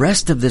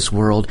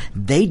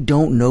 they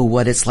don't know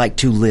what it's like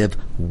to live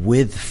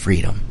with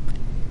freedom.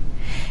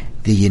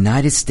 The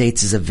United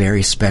States is a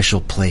very special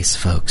place,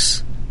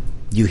 folks.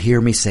 You hear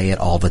me say it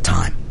all the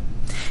time.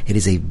 It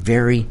is a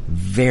very,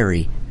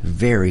 very,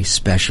 very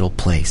special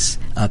place.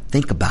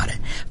 Think about it.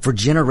 For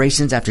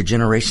generations after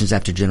generations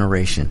after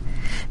generation,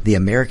 the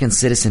American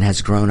citizen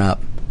has grown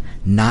up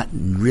not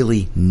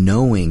really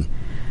knowing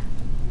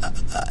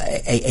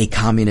a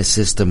communist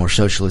system or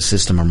socialist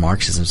system or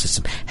Marxism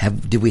system.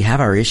 Did we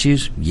have our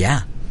issues?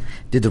 Yeah.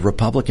 Did the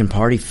Republican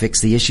Party fix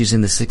the issues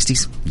in the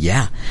 60s?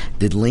 Yeah.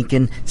 Did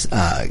Lincoln,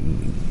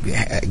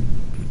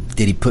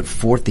 did he put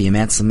forth the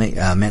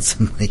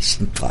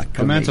Emancipation Proclamation?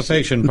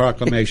 Emancipation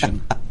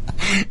Proclamation.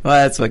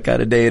 Well, that's what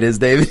kind of day it is,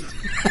 David.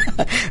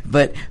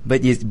 But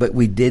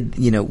we did,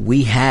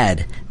 we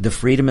had the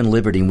freedom and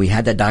liberty, and we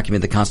had that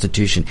document, the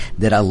Constitution,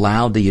 that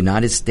allowed the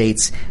United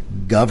States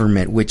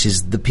government, which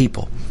is the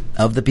people,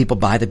 of the people,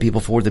 by the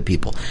people, for the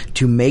people,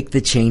 to make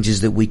the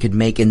changes that we could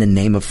make in the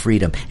name of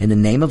freedom, in the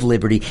name of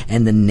liberty,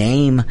 and the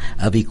name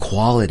of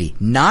equality.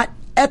 Not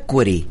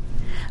equity,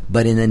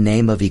 but in the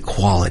name of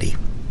equality.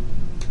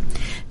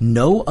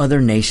 No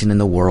other nation in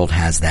the world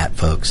has that,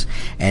 folks.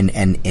 And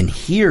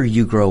here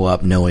you grow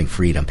up knowing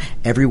freedom.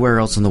 Everywhere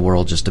else in the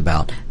world, just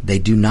about, they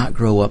do not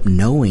grow up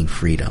knowing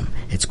freedom.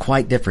 It's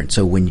quite different.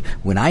 So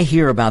when I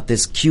hear about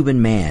this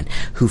Cuban man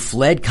who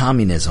fled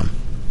communism,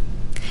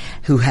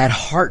 who had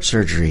heart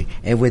surgery,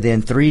 and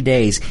within 3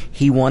 days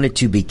he wanted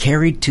to be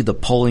carried to the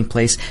polling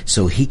place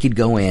so he could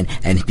go in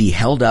and be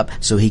held up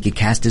so he could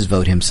cast his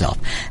vote himself.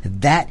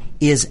 That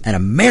is an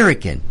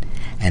American.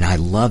 And I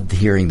loved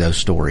hearing those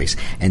stories.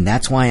 And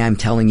that's why I'm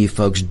telling you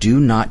folks, do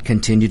not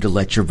continue to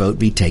let your vote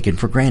be taken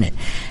for granted.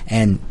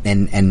 And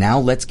now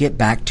let's get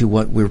back to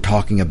what we're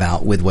talking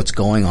about with what's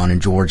going on in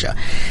Georgia.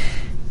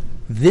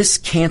 This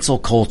cancel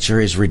culture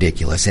is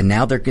ridiculous, and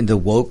now they're the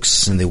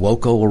wokes and the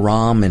Woko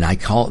Haram, and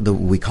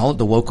we call it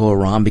the Woko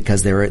Haram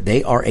because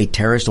they are a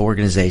terrorist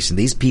organization.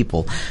 These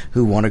people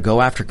who want to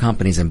go after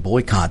companies and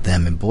boycott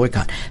them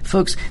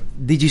folks.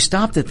 Did you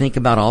stop to think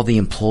about all the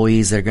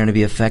employees that are going to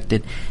be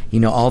affected? You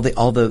know, all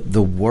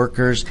the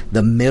workers,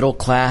 the middle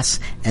class,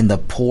 and the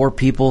poor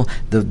people,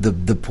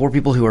 the poor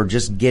people who are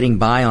just getting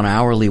by on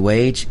hourly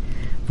wage.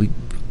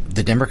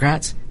 The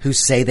Democrats who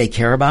say they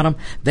care about them,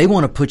 they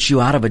want to put you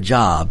out of a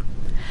job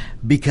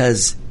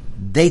because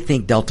they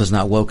think Delta's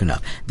not woke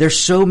enough. They're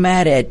so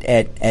mad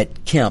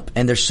at Kemp,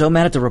 and they're so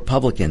mad at the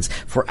Republicans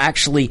for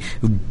actually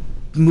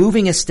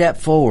moving a step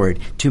forward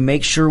to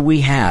make sure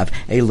we have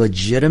a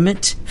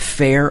legitimate,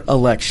 fair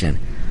election.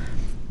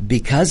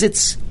 Because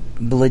it's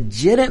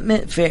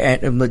legitimately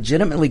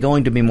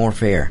going to be more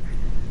fair.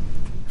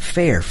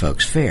 Fair,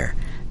 folks, fair.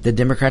 The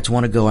Democrats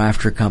want to go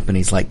after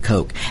companies like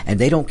Coke, and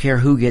they don't care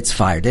who gets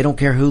fired. They don't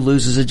care who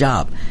loses a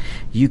job.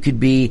 You could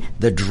be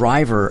the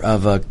driver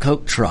of a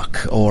Coke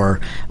truck or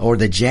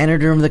the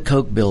janitor of the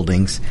Coke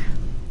buildings.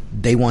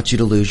 They want you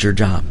to lose your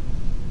job.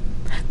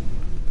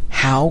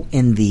 How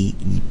in the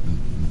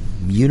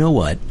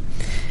you-know-what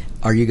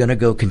are you going to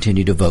go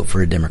continue to vote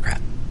for a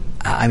Democrat?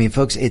 I mean,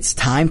 folks, it's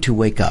time to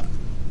wake up.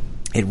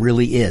 It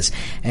really is.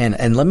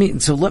 And let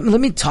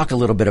me talk a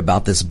little bit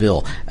about this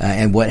bill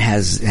and what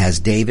has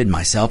David,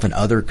 myself, and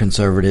other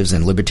conservatives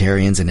and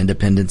libertarians and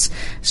independents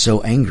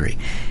so angry.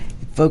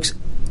 Folks,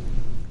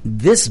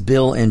 this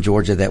bill in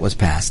Georgia that was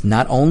passed,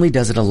 not only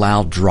does it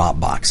allow drop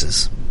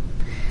boxes,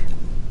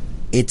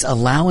 it's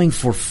allowing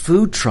for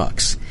food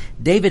trucks.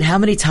 David, how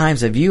many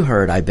times have you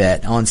heard, I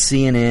bet, on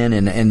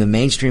CNN and the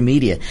mainstream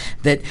media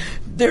that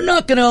they're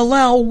not going to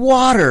allow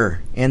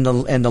water in the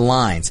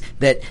lines,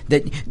 that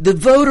the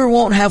voter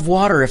won't have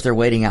water if they're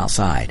waiting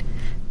outside?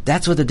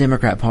 That's what the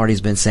Democrat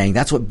Party's been saying.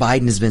 That's what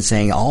Biden has been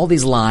saying. All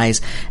these lies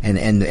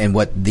and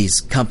what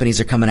these companies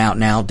are coming out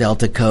now,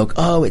 Delta, Coke.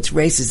 Oh, it's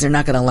racist. They're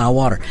not going to allow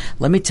water.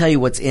 Let me tell you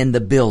what's in the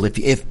bill.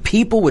 If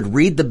people would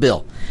read the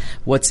bill,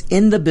 what's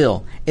in the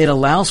bill, it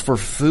allows for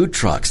food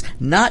trucks,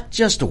 not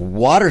just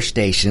water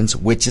stations,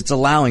 which it's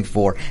allowing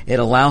for. It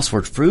allows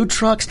for food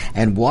trucks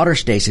and water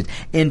stations.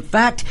 In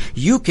fact,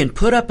 you can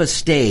put up a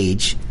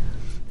stage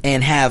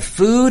and have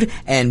food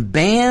and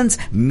bands,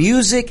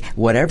 music,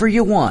 whatever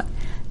you want.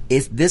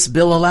 This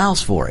bill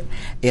allows for it,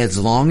 as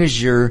long as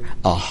you're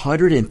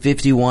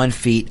 151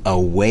 feet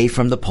away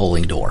from the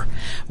polling door,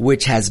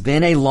 which has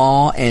been a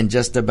law in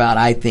just about,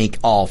 I think,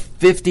 all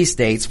 50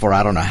 states for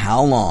I don't know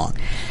how long.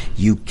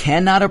 You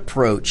cannot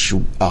approach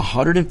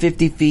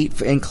 150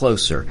 feet and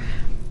closer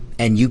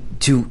and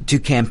to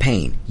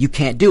campaign. You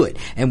can't do it.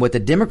 And what the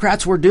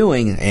Democrats were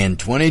doing in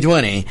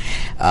 2020,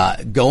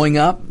 going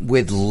up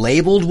with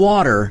labeled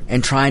water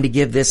and trying to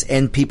give this,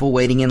 and people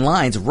waiting in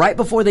lines right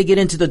before they get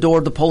into the door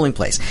of the polling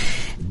place.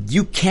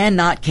 You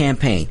cannot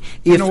campaign.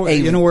 You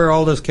know where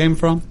all this came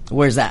from?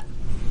 Where's that?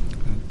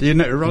 Do you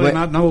really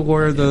not know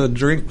where the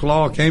drink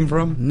law came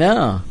from?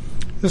 No.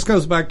 This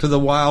goes back to the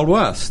Wild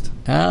West.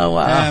 Oh,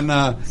 wow. And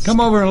come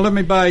over and let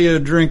me buy you a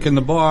drink in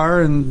the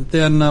bar, and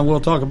then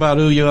we'll talk about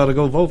who you ought to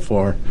go vote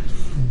for.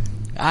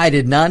 I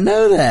did not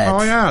know that.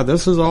 Oh, yeah.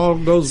 This is all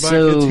goes back.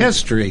 It's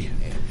history.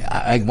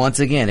 Once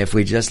again, if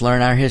we just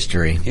learn our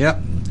history.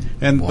 Yep.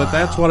 But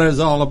that's what it's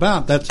all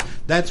about.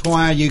 That's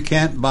why you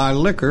can't buy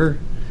liquor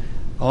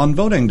on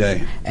voting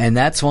day. And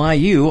that's why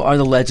you are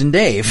the legend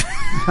Dave.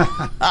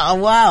 Oh,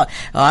 wow.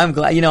 I'm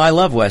glad. I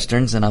love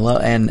Westerns, and I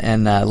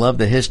love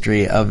the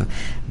history of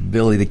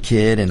Billy the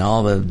Kid and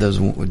all those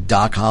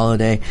Doc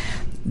Holliday.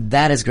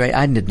 That is great.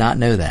 I did not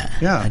know that.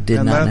 Yeah. I did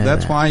not know that.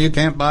 That's why you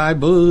can't buy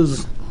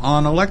booze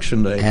on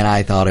election day. And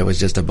I thought it was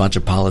just a bunch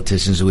of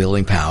politicians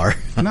wielding power.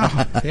 No.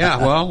 Yeah,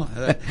 well,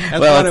 that's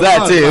well, what that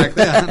it was too.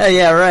 back then.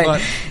 Yeah,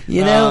 right.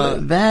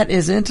 But, that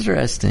is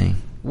interesting.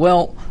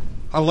 Well,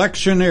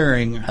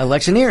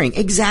 Electioneering,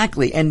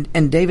 exactly.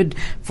 And David,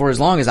 for as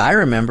long as I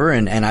remember,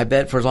 and I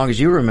bet for as long as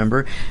you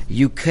remember,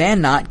 you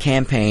cannot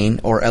campaign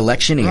or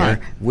electioneer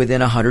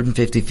within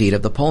 150 feet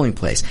of the polling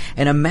place.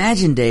 And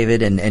imagine,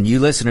 David, and you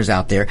listeners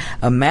out there,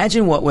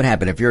 imagine what would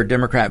happen if you're a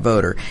Democrat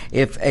voter,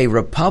 if a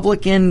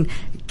Republican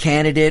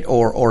candidate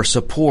or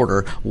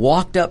supporter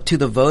walked up to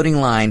the voting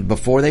line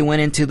before they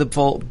went into the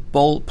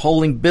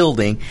polling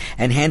building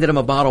and handed them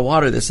a bottle of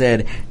water that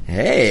said,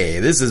 "Hey,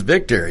 this is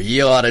Victor.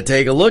 You ought to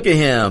take a look at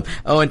him.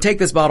 Oh, and take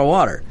this bottle of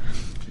water."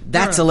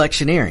 That's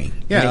electioneering.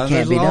 Yeah, it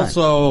can't be done.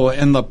 Also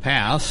in the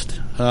past,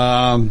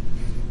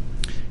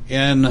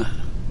 in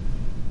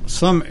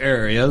some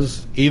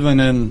areas, even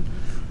in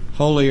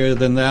holier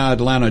than thou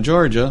Atlanta,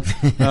 Georgia,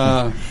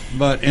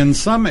 but in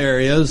some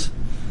areas,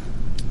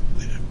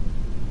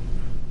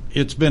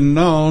 it's been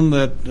known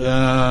that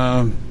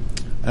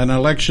an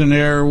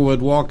electioneer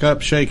would walk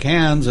up, shake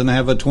hands, and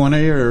have a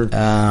 $20 or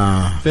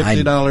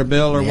 $50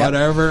 bill or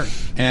whatever,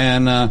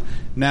 and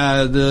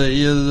now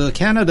the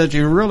candidate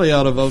you really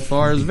ought to vote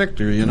for is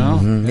Victor, you know?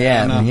 Mm-hmm.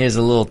 Yeah, and here's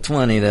a little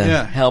 20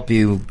 to help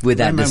you with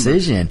that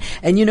decision.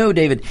 And you know,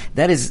 David,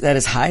 that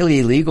is highly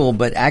illegal,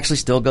 but actually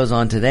still goes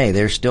on today.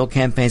 There's still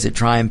campaigns that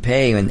try and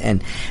pay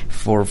and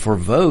for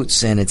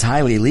votes, and it's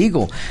highly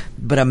illegal.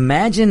 But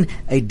imagine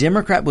a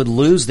Democrat would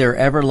lose their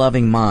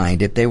ever-loving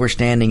mind if they were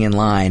standing in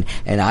line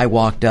and I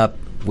walked up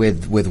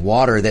with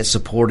water that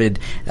supported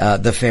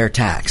the fair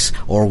tax,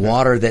 or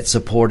water that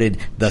supported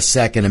the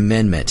Second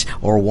Amendment,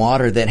 or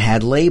water that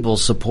had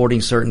labels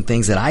supporting certain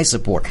things that I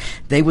support.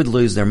 They would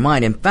lose their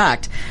mind. In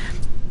fact,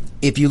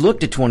 if you look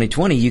to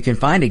 2020, you can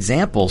find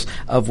examples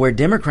of where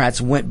Democrats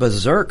went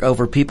berserk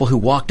over people who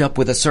walked up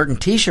with a certain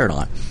T-shirt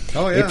on.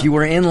 Oh, yeah. If you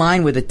were in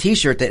line with a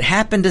T-shirt that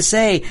happened to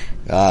say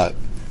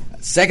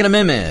Second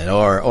Amendment,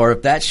 or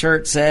if that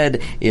shirt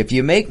said, "If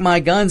you make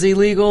my guns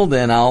illegal,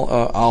 then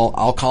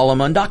I'll call them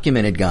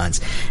undocumented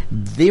guns."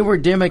 They were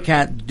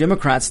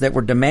Democrats that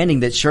were demanding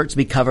that shirts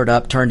be covered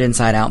up, turned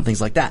inside out, and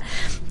things like that.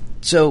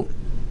 So,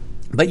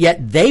 but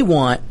yet they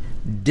want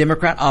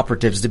Democrat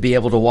operatives to be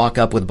able to walk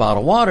up with a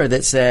bottle of water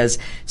that says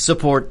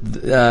support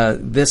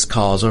this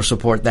cause or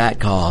support that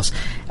cause.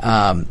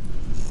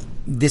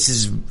 This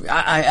is,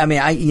 I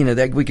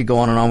mean, we could go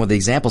on and on with the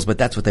examples, but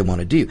that's what they want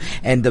to do.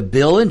 And the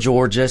bill in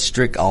Georgia,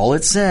 all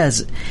it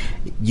says,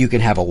 you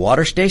can have a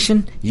water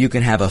station, you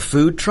can have a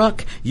food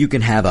truck, you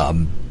can have a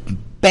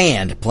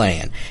band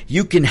playing,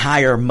 you can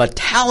hire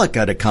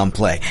Metallica to come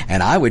play,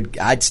 and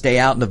I'd stay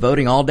out in the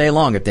voting all day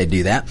long if they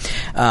do that.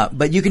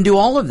 But you can do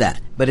all of that,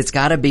 but it's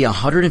got to be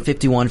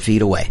 151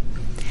 feet away.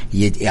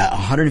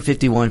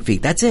 151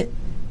 feet. That's it.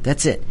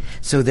 That's it.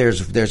 So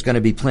there's going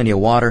to be plenty of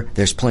water.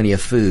 There's plenty of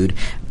food.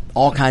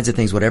 All kinds of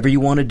things, whatever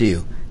you want to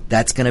do,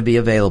 that's going to be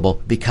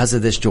available because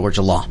of this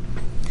Georgia law.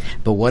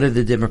 But what are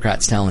the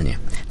Democrats telling you?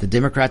 The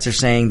Democrats are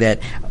saying that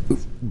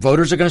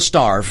voters are going to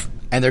starve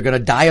and they're going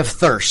to die of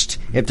thirst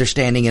if they're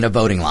standing in a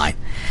voting line.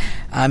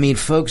 I mean,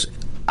 folks,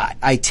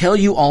 I tell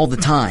you all the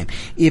time,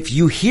 if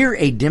you hear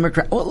a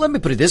Democrat, well, let me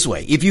put it this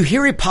way. If you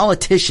hear a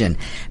politician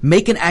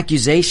make an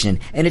accusation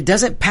and it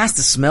doesn't pass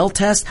the smell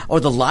test or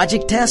the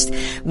logic test,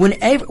 when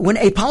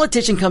a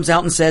politician comes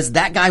out and says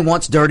that guy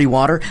wants dirty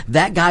water,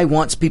 that guy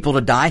wants people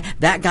to die,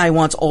 that guy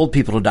wants old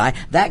people to die,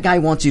 that guy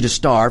wants you to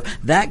starve,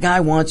 that guy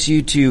wants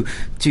you to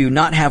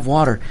not have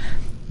water,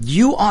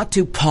 you ought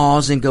to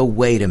pause and go,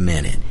 wait a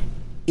minute.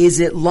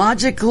 Is it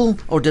logical,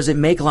 or does it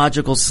make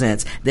logical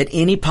sense that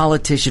any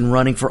politician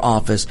running for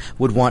office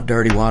would want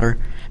dirty water?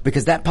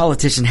 Because that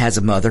politician has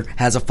a mother,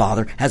 has a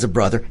father, has a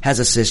brother, has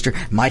a sister,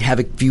 might have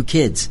a few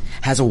kids,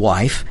 has a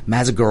wife,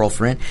 has a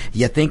girlfriend.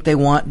 You think they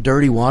want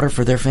dirty water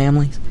for their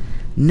families?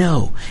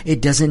 No,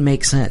 it doesn't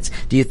make sense.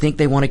 Do you think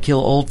they want to kill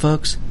old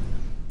folks?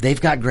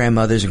 They've got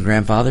grandmothers and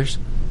grandfathers.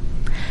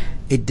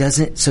 It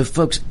doesn't. So,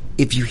 folks,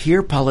 if you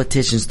hear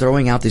politicians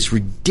throwing out this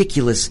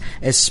ridiculous,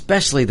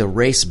 especially the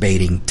race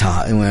baiting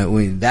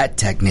that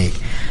technique,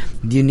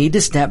 you need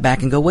to step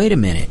back and go, wait a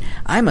minute.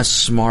 I'm a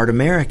smart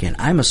American.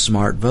 I'm a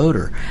smart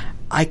voter.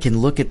 I can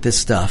look at this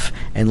stuff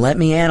and let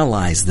me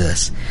analyze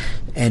this.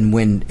 And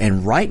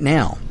right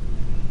now,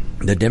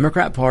 the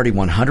Democrat Party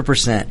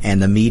 100%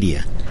 and the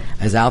media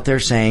is out there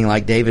saying,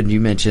 like David, you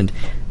mentioned,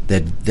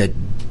 that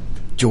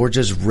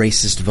Georgia's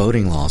racist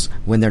voting laws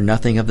when they're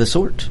nothing of the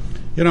sort.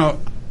 You know,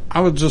 I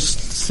was just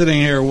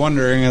sitting here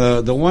wondering,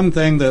 the one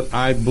thing that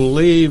I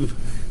believe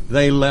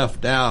they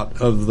left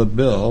out of the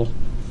bill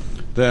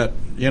that,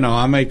 you know,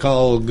 I may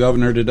call the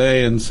governor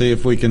today and see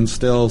if we can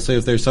still see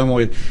if there's some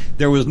way.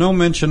 There was no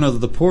mention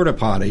of the porta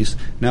potties.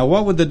 Now,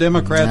 what would the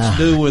Democrats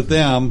do with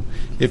them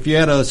if you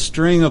had a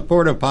string of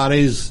porta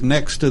potties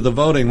next to the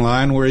voting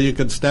line where you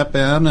could step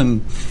in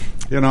and,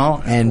 you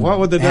know, and what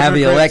would the have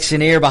Democrats, the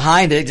electioneer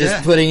behind it,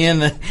 just putting in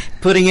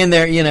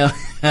there, you know,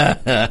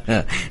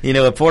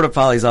 a porta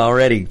potty's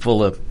already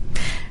full of,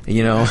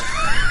 you know.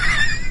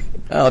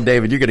 Oh,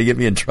 David, you're going to get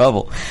me in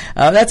trouble.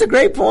 That's a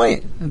great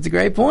point. That's a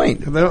great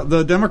point.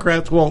 The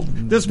Democrats,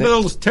 this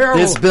bill's terrible.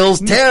 This bill's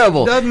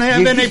terrible. Doesn't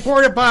have any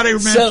porta potty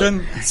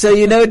mention. So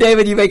you know,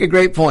 David, you make a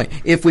great point.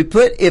 If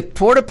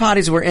porta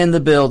potties were in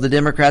the bill, the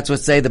Democrats would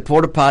say the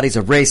porta potties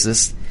are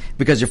racist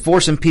because you're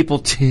forcing people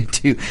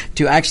to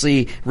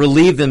actually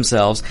relieve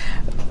themselves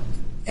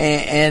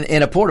and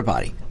in a porta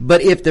potty. But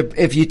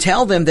if you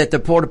tell them that the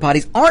porta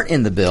potties aren't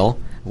in the bill,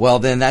 well,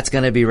 then that's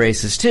going to be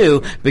racist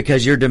too,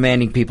 because you're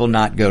demanding people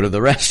not go to the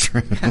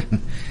restroom.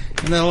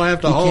 And they'll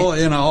have to hold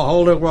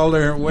it while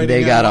they're waiting.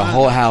 They got to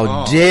hold.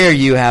 How dare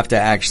you have to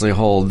actually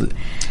hold?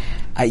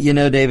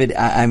 David.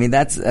 I mean,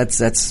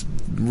 that's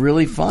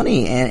really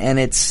funny, and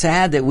it's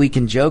sad that we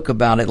can joke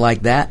about it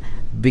like that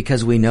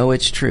because we know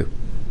it's true.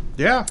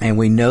 Yeah. And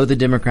we know the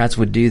Democrats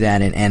would do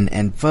that.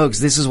 And folks,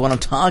 this is what I'm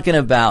talking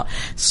about.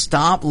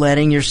 Stop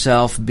letting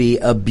yourself be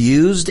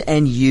abused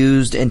and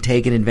used and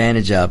taken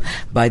advantage of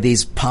by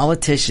these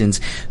politicians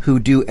who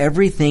do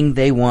everything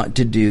they want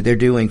to do. They're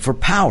doing for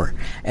power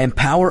and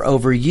power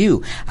over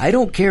you. I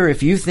don't care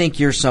if you think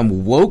you're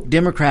some woke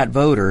Democrat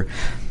voter.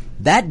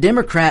 That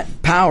Democrat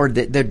power, or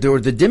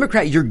the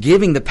Democrat you're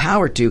giving the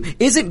power to,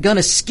 isn't going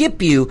to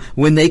skip you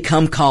when they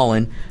come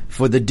calling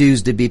for the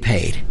dues to be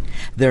paid.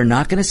 They're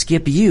not going to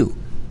skip you.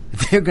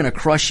 They're going to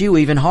crush you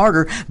even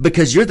harder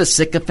because you're the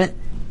sycophant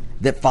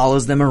that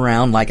follows them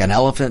around like an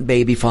elephant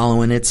baby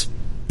following its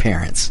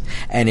parents.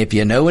 And if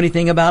you know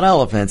anything about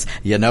elephants,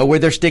 you know where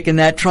they're sticking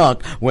that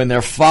trunk when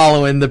they're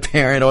following the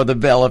parent or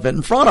the elephant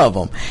in front of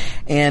them.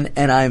 And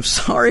I'm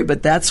sorry,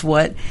 but that's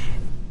what,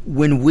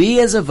 when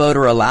we as a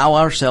voter allow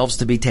ourselves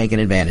to be taken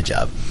advantage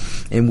of,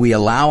 and we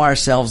allow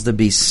ourselves to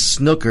be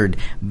snookered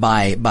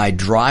by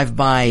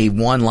drive-by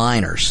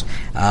one-liners,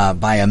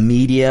 by a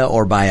media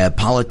or by a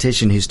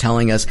politician who's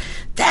telling us,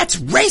 that's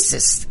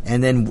racist.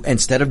 And then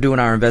instead of doing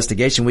our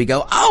investigation, we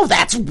go, oh,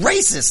 that's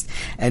racist.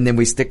 And then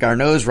we stick our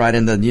nose right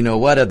in the,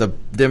 of the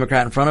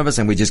Democrat in front of us,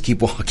 and we just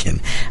keep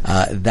walking.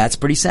 That's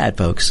pretty sad,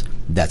 folks.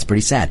 That's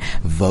pretty sad.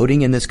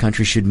 Voting in this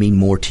country should mean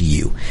more to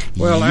you.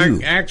 Well,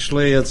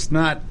 actually, it's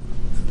not.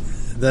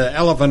 The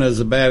elephant is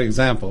a bad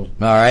example.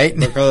 All right.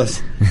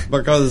 Because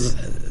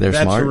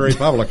that's smart. a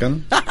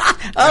Republican.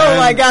 Oh,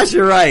 my gosh,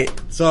 you're right.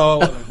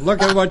 So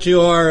look at what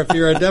you are if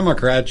you're a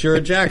Democrat. You're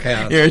a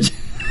jackass.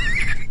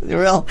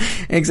 Well,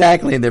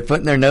 exactly. And they're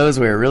putting their nose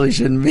where it really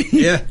shouldn't be.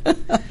 Yeah.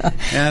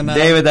 And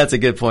David, that's a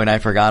good point. I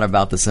forgot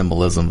about the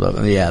symbolism of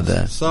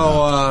it.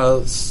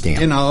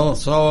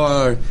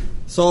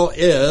 So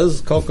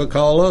is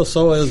Coca-Cola,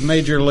 so is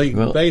Major League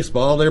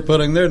Baseball. They're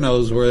putting their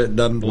nose where it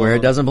doesn't belong. Where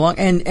it doesn't belong.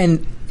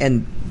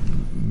 And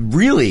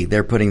really,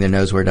 they're putting their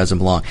nose where it doesn't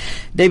belong.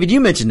 David, you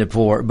mentioned it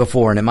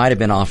before, and it might have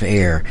been off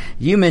air.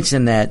 You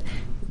mentioned that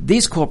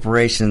these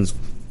corporations,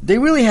 they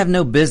really have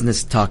no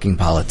business talking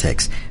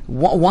politics.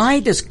 Why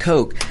does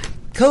Coke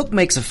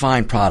makes a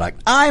fine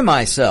product. I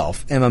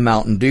myself am a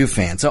Mountain Dew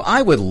fan, so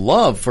I would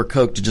love for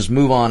Coke to just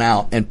move on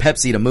out and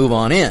Pepsi to move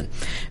on in,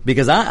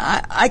 because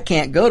I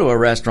can't go to a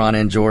restaurant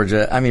in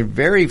Georgia. I mean,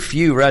 very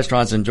few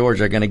restaurants in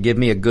Georgia are going to give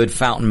me a good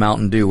fountain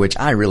Mountain Dew, which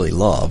I really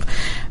love.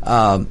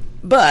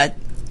 But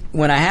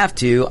when I have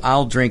to,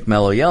 I'll drink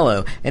Mellow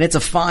Yellow, and it's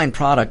a fine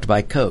product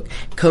by Coke.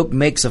 Coke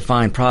makes a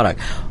fine product.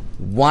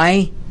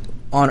 Why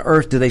on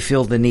earth do they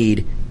feel the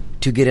need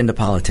to get into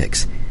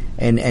politics?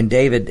 And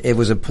David, it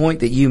was a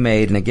point that you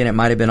made, and again, it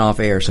might have been off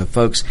air. So,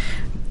 folks,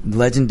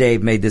 Legend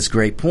Dave made this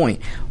great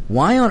point.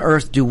 Why on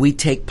earth do we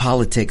take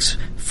politics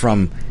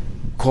from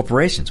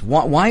corporations?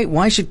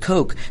 Why should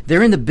Coke?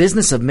 They're in the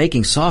business of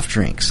making soft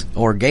drinks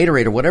or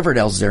Gatorade or whatever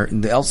else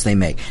they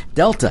make.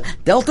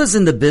 Delta's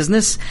in the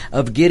business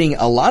of getting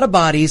a lot of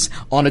bodies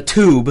on a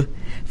tube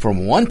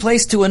from one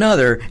place to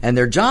another, and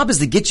their job is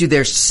to get you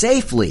there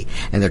safely,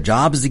 and their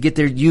job is to get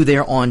you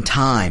there on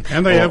time.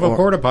 And they have a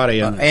porta potty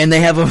in it. And they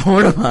have a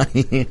porta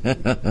potty.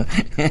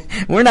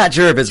 We're not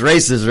sure if it's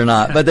racist or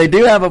not, but they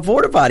do have a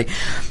porta potty.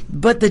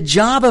 But the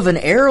job of an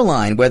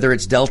airline, whether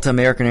it's Delta,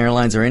 American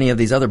Airlines, or any of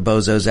these other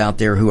bozos out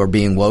there who are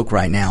being woke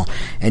right now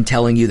and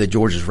telling you that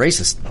Georgia's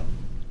racist,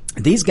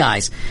 these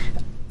guys,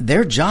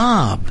 their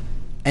job,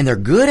 and they're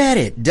good at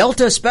it.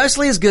 Delta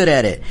especially is good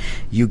at it.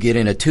 You get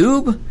in a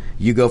tube,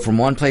 you go from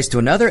one place to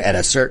another at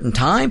a certain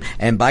time,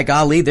 and by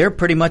golly, they're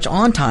pretty much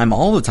on time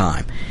all the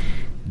time.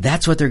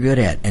 That's what they're good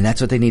at, and that's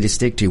what they need to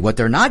stick to. What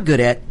they're not good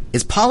at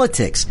is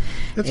politics.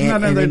 It's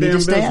not in their damn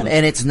business.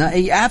 And it's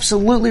not. You're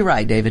absolutely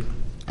right, David.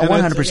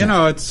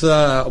 100%. It's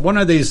one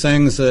of these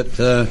things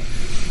that,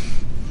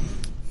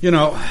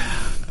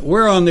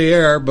 we're on the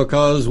air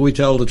because we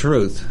tell the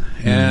truth.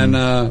 Mm-hmm.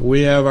 And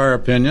we have our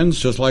opinions,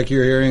 just like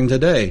you're hearing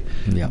today.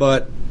 Yeah.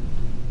 But,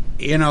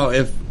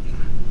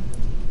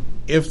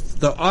 if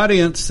the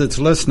audience that's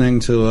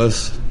listening to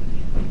us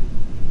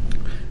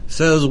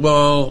says,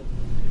 well,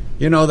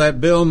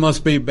 that bill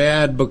must be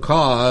bad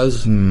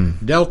because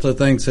Delta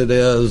thinks it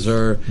is,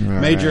 or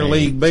Major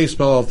League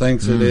Baseball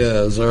thinks it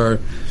is, or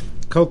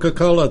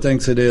Coca-Cola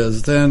thinks it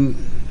is, then,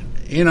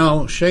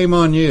 shame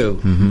on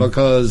you,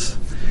 because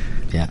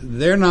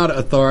they're not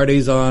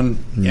authorities on,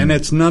 and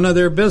it's none of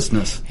their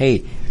business.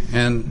 Hey,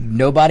 and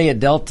nobody at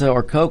Delta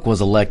or Coke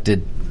was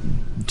elected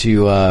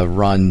to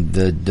run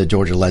the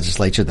Georgia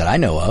legislature that I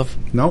know of.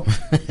 Nope.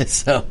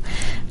 So,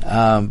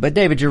 but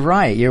David, you're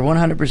right. You're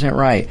 100%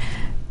 right.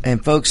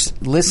 And folks,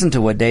 listen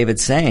to what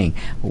David's saying.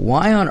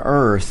 Why on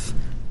earth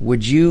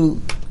would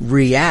you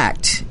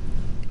react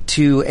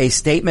to a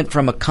statement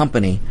from a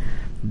company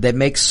that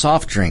makes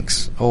soft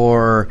drinks,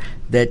 or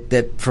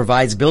that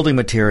provides building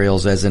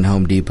materials, as in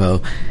Home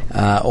Depot,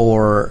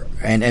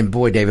 and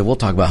boy, David, we'll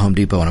talk about Home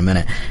Depot in a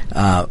minute,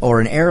 or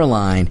an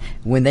airline,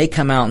 when they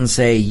come out and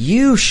say,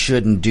 you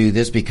shouldn't do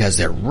this because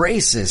they're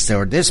racist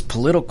or this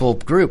political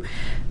group.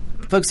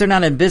 Folks, they're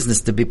not in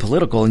business to be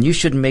political, and you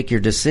shouldn't make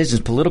your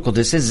political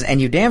decisions,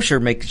 and you damn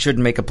sure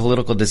shouldn't make a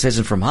political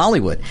decision from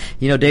Hollywood.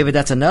 You know, David,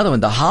 that's another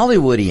one. The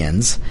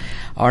Hollywoodians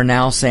are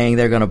now saying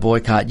they're going to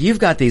boycott. You've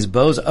got these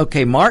bozos.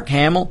 Okay, Mark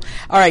Hamill.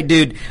 All right,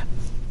 dude,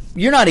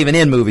 you're not even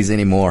in movies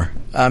anymore.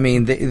 I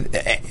mean,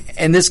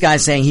 and this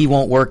guy's saying he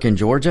won't work in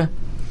Georgia.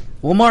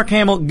 Well, Mark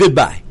Hamill,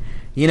 goodbye.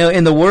 You know,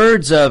 in the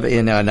words of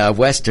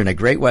a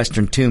great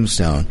Western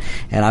Tombstone,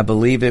 and I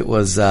believe it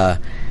was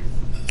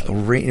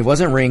it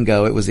wasn't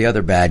Ringo, it was the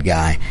other bad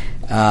guy.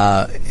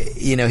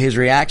 You know, his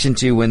reaction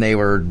to when they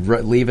were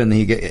leaving,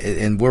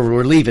 and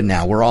we're leaving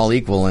now, we're all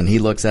equal, and he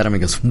looks at him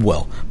and goes,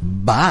 well,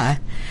 bye.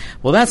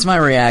 Well, that's my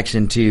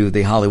reaction to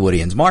the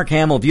Hollywoodians. Mark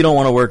Hamill, if you don't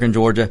want to work in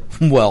Georgia,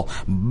 well,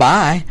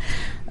 bye.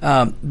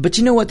 But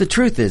you know what the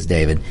truth is,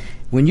 David?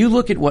 When you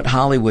look at what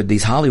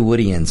these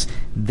Hollywoodians,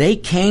 they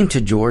came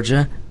to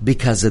Georgia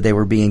because they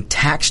were being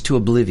taxed to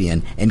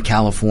oblivion in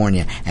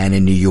California and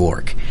in New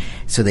York.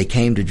 So they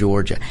came to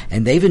Georgia,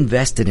 and they've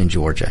invested in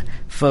Georgia.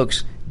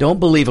 Folks,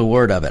 don't believe a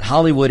word of it.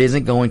 Hollywood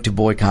isn't going to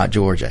boycott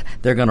Georgia.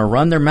 They're going to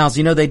run their mouths.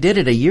 You know, they did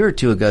it a year or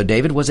two ago,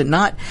 David. Was it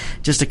not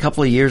just a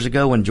couple of years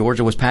ago when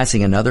Georgia was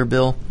passing another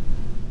bill?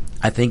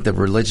 I think the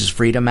Religious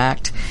Freedom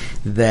Act,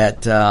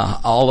 that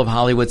all of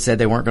Hollywood said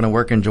they weren't going to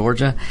work in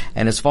Georgia.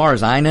 And as far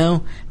as I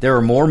know, there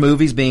are more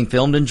movies being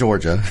filmed in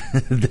Georgia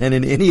than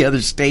in any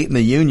other state in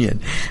the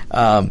union.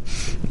 I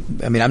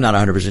mean, I'm not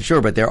 100%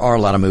 sure, but there are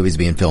a lot of movies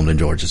being filmed in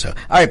Georgia. So,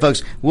 all right,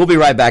 folks, we'll be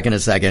right back in a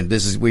second.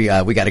 We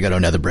got to go to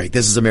another break.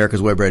 This is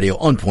America's Web Radio,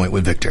 On Point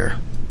with Victor.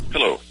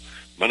 Hello,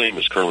 my name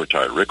is Colonel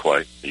Retired Rick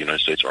White, a United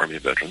States Army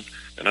veteran,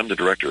 and I'm the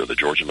director of the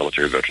Georgia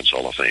Military Veterans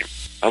Hall of Fame.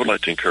 I would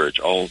like to encourage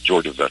all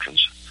Georgia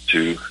veterans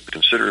to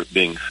consider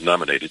being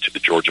nominated to the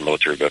Georgia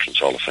Military Veterans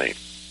Hall of Fame.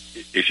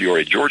 If you are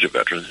a Georgia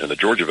veteran, and the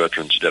Georgia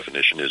veteran's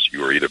definition is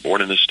you are either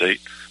born in the state,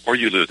 or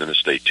you lived in the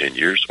state 10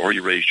 years, or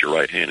you raised your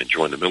right hand and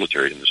joined the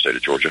military in the state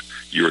of Georgia,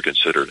 you are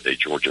considered a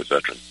Georgia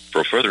veteran.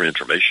 For further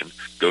information,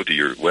 go to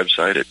your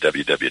website at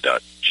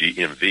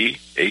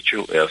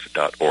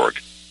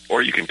www.gmvhof.org,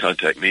 or you can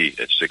contact me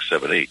at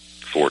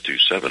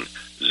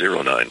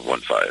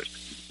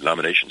 678-427-0915.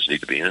 Nominations need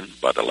to be in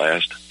by the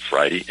last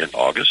Friday in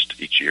August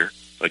each year.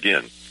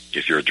 Again,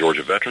 if you're a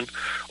Georgia veteran,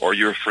 or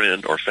you're a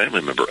friend or family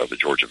member of a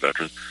Georgia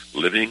veteran,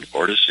 living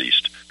or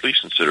deceased, please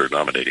consider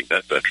nominating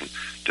that veteran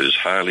to this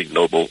highly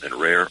noble and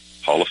rare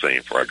Hall of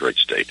Fame for our great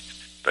state.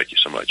 Thank you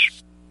so much.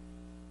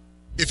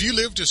 If you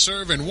live to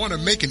serve and want to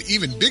make an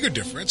even bigger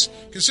difference,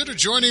 consider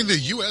joining the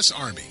U.S.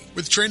 Army.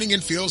 With training in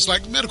fields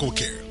like medical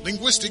care,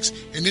 linguistics,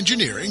 and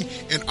engineering,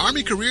 an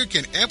Army career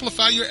can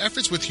amplify your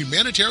efforts with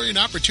humanitarian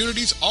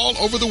opportunities all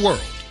over the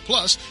world.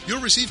 Plus,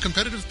 you'll receive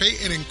competitive pay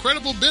and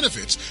incredible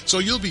benefits, so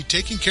you'll be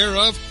taken care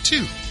of,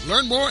 too.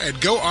 Learn more at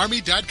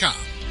GoArmy.com.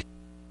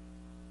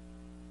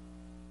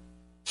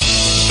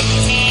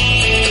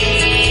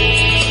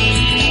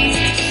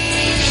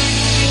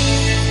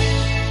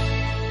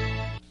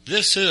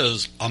 This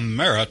is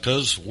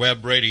America's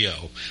Web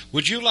Radio.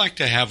 Would you like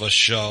to have a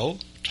show,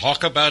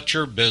 talk about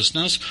your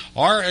business,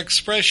 or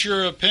express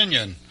your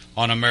opinion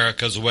on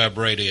America's Web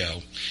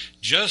Radio?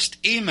 Just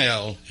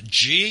email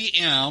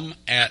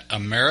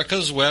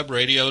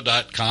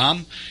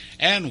gm@americaswebradio.com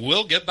and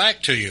we'll get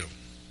back to you.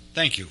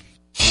 Thank you.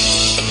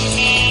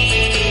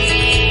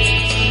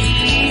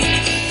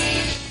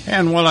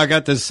 And while I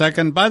got this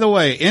second, by the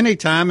way,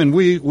 anytime, and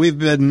we've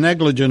been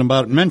negligent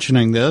about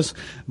mentioning this,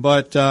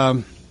 but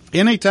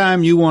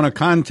anytime you want to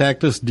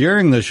contact us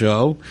during the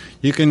show,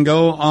 you can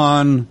go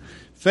on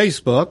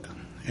Facebook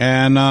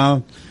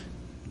and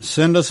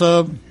send us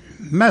a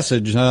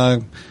message. Yeah,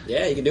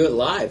 you can do it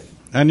live.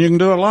 And you can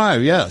do it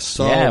live, yes.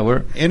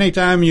 So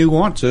anytime you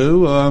want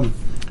to,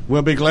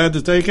 we'll be glad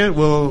to take it.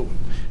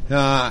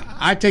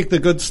 I take the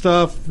good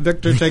stuff.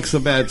 Victor takes the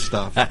bad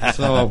stuff.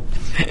 So,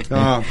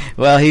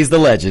 well, he's the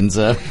legend,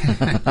 so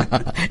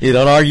you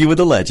don't argue with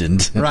the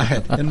legend.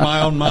 Right, in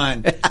my own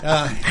mind.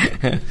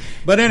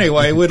 But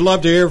anyway, we'd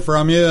love to hear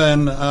from you.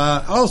 And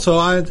also,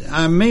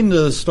 I mean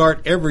to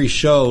start every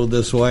show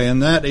this way,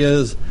 and that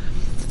is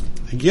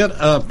get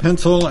a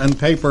pencil and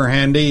paper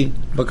handy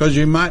because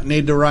you might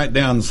need to write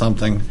down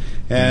something.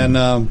 And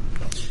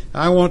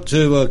I want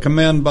to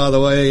commend, by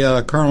the way,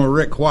 Colonel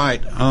Rick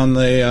White on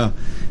the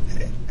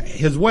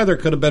his weather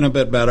could have been a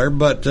bit better,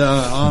 but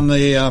on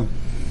the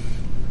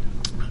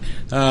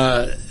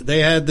they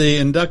had the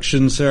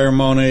induction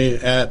ceremony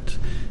at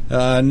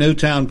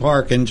Newtown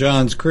Park in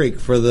Johns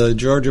Creek for the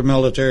Georgia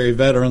Military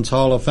Veterans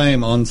Hall of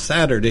Fame on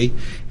Saturday,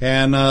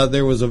 and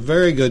there was a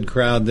very good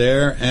crowd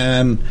there.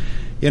 And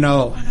you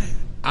know,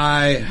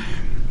 I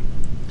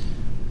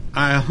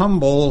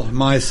humble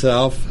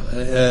myself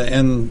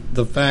in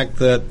the fact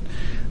that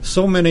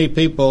so many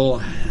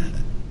people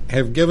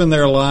have given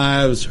their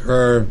lives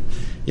or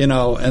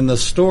and the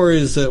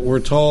stories that were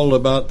told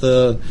about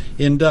the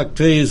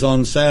inductees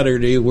on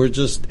Saturday were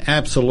just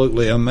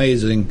absolutely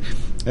amazing.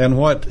 And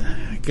what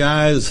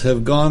guys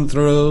have gone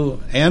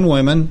through, and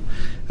women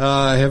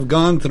have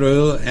gone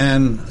through,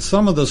 and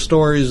some of the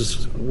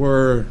stories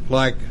were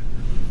like,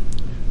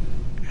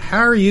 how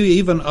are you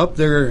even up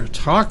there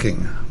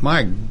talking?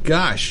 My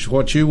gosh,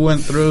 what you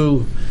went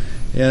through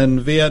in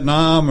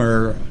Vietnam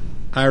or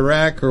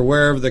Iraq or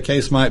wherever the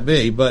case might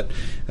be. But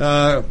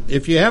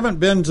if you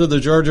haven't been to the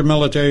Georgia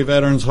Military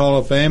Veterans Hall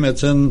of Fame,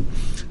 it's in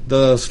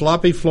the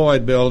Sloppy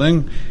Floyd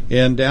building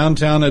in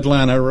downtown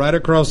Atlanta, right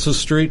across the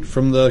street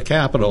from the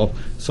Capitol.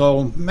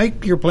 So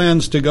make your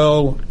plans to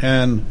go,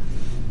 and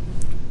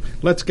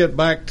let's get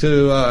back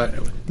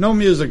to no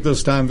music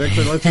this time,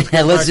 Victor.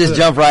 Let's just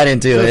jump right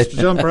into it. Let's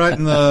jump right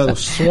in the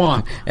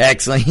swamp.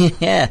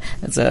 Excellent. Yeah,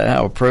 that's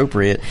how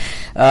appropriate.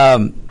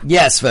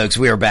 Yes, folks,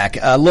 we are back.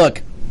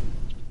 Look,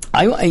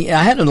 I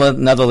had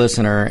another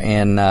listener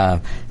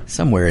in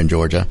somewhere in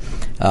Georgia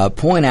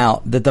point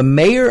out that the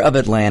mayor of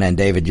Atlanta, and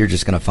David, you're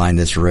just going to find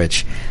this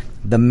rich.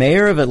 The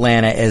mayor of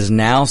Atlanta is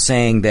now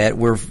saying that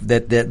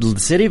that the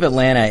city of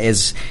Atlanta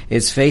is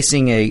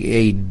facing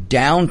a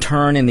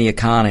downturn in the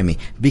economy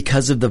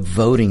because of the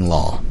voting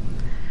law.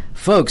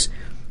 Folks,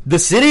 the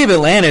city of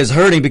Atlanta is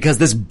hurting because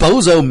this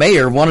bozo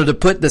mayor wanted to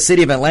put the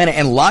city of Atlanta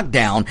in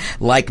lockdown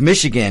like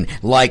Michigan,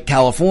 like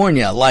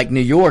California, like New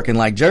York, and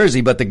like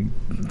Jersey. But the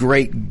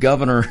great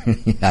governor,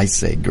 I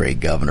say great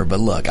governor, but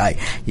look,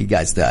 he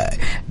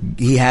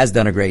has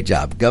done a great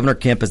job. Governor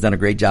Kemp has done a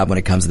great job when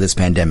it comes to this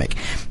pandemic.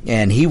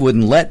 And he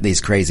wouldn't let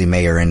these crazy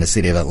mayor in the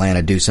city of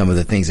Atlanta do some of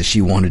the things that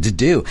she wanted to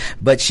do.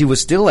 But she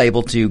was still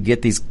able to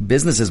get these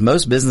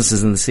most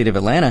businesses in the city of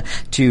Atlanta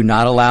to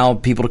not allow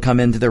people to come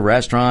into their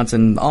restaurants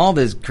and all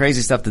this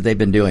crazy stuff that they've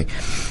been doing.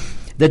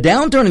 The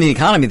downturn in the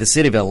economy of the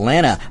city of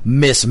Atlanta,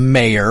 Miss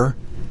Mayor,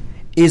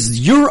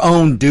 is your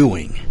own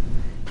doing.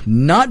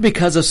 Not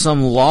because of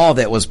some law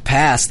that was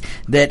passed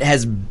that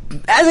hasn't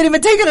even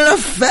taken an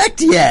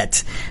effect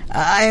yet.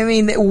 I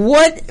mean,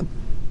 what?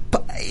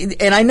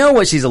 And I know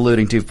what she's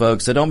alluding to,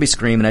 folks, so don't be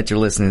screaming at your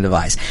listening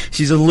device.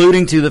 She's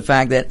alluding to the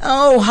fact that,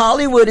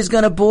 Hollywood is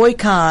going to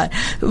boycott,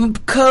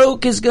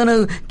 Coke is going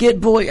to get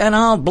and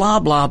all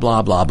blah, blah,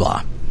 blah, blah,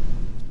 blah.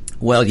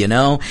 Well,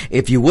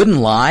 if you wouldn't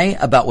lie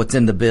about what's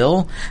in the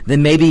bill,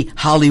 then maybe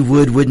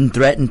Hollywood wouldn't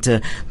threaten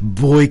to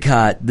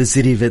boycott the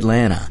city of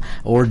Atlanta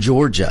or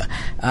Georgia.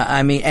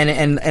 I mean,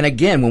 and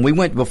again,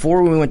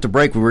 before we went to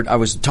break, I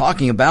was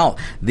talking about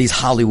these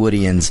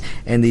Hollywoodians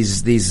and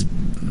these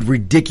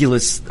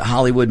ridiculous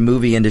Hollywood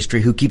movie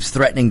industry who keeps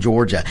threatening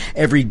Georgia.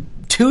 Every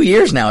 2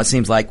 years now, it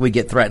seems like we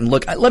get threatened.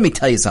 Look, let me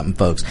tell you something,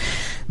 folks.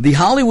 The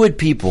Hollywood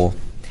people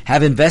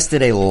have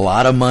invested a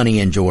lot of money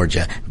in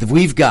Georgia.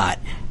 We've got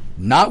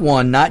not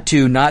one, not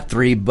two, not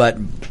three, but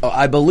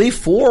I believe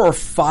 4 or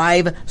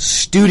 5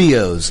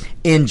 studios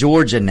in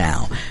Georgia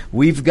now.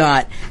 We've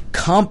got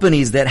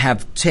companies that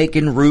have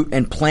taken root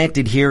and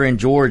planted here in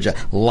Georgia.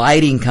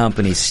 Lighting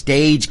companies,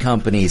 stage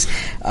companies,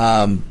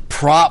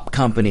 prop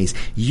companies,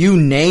 you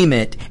name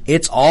it,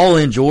 it's all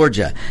in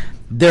Georgia.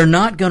 They're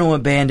not going to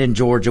abandon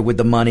Georgia with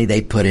the money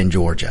they put in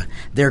Georgia.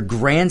 They're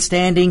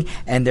grandstanding,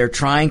 and they're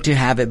trying to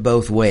have it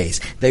both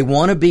ways. They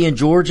want to be in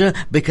Georgia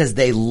because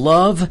they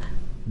love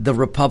the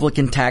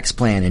Republican tax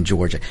plan in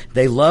Georgia.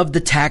 They love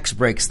the tax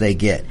breaks they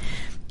get.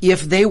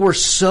 If they were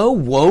so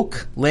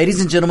woke,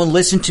 ladies and gentlemen,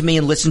 listen to me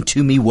and listen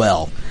to me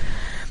well.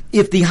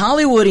 If the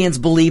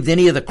Hollywoodians believed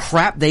any of the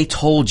crap they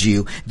told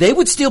you, they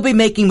would still be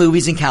making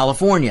movies in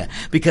California,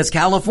 because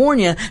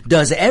California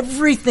does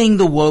everything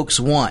the wokes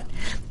want.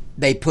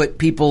 They put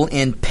people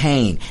in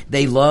pain.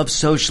 They love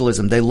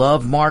socialism. They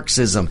love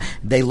Marxism.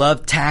 They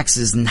love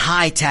taxes and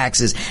high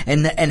taxes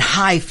and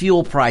high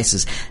fuel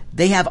prices.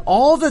 They have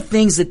all the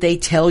things that they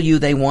tell you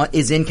they want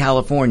is in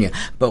California.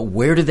 But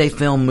where do they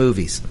film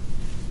movies?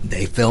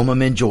 They film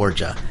them in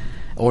Georgia.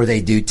 Or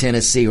they do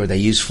Tennessee, or they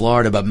use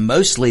Florida, but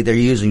mostly they're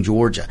using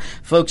Georgia.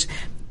 Folks,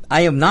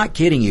 I am not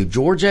kidding you.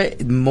 Georgia,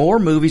 more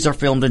movies are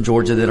filmed in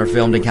Georgia than are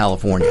filmed in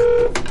California.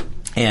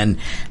 And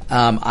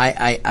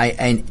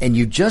and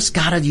you just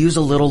got to use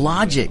a little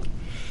logic.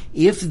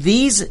 If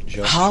these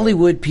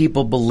Hollywood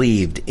people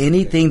believed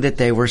anything that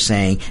they were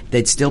saying,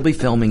 they'd still be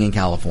filming in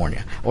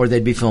California, or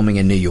they'd be filming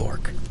in New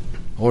York,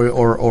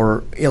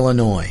 or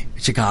Illinois,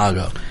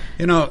 Chicago.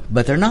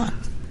 But they're not.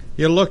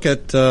 You look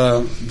at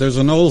there's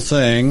an old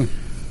saying,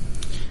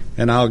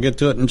 and I'll get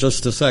to it in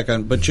just a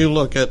second. But you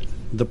look at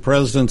the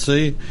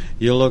presidency,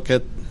 you look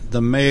at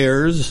the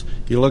mayors,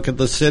 you look at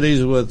the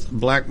cities with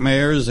black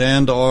mayors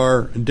and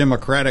or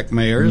Democratic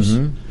mayors,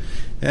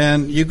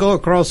 and you go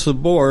across the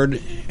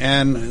board,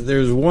 and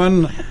there's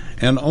one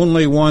and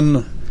only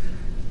one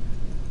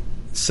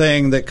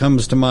saying that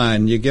comes to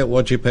mind: you get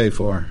what you pay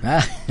for.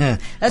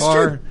 That's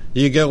or true.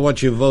 You get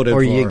what you voted for.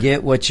 Or you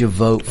get what you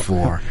vote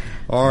for.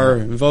 Or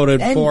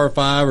voted 4 or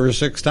 5 or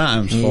 6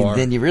 times for.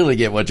 Then you really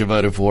get what you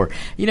voted for.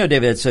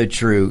 David, that's so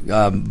true.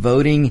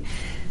 Voting,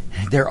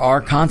 there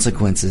are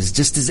consequences.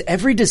 Just as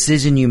every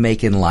decision you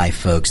make in life,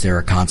 folks, there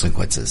are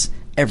consequences.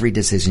 every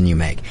decision you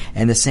make.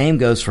 And the same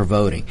goes for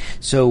voting.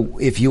 So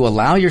if you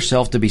allow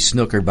yourself to be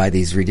snookered by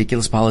these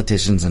ridiculous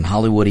politicians and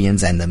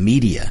Hollywoodians and the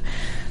media,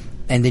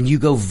 and then you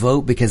go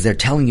vote because they're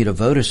telling you to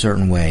vote a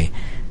certain way,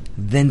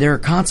 then there are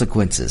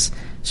consequences.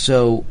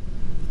 So,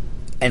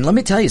 and let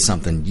me tell you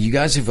something. You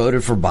guys who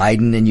voted for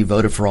Biden and you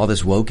voted for all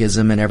this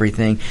wokeism and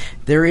everything,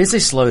 there is a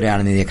slowdown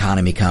in the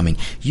economy coming.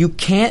 You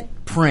can't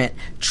print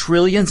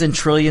trillions and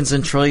trillions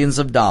and trillions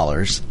of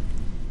dollars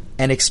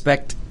and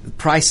expect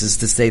prices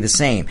to stay the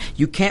same.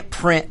 You can't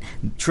print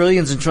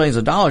trillions and trillions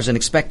of dollars and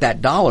expect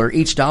that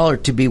each dollar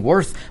to be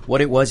worth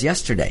what it was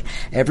yesterday.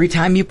 Every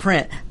time you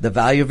print, the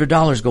value of your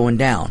dollar is going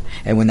down.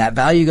 And when that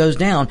value goes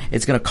down,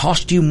 it's going to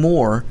cost you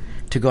more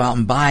to go out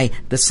and buy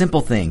the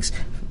simple things.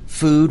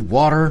 Food,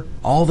 water,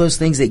 all those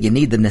things that you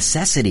need, the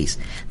necessities,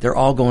 they're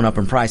all going up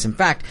in price. In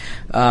fact,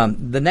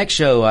 the next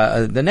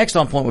show, the next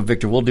On Point with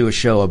Victor, we'll do a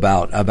show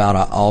about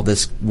all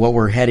this, what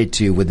we're headed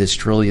to with this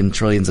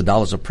trillions of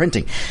dollars of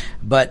printing.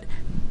 But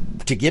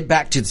to get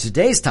back to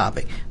today's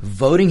topic,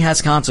 voting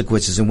has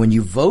consequences. And when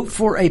you vote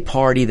for a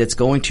party that's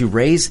going to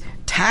raise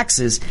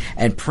taxes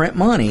and print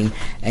money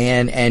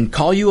and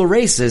call you a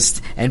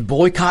racist and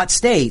boycott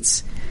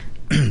states,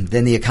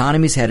 then the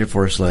economy's headed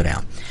for a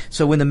slowdown.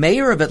 So when the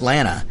mayor of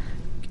Atlanta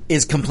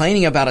is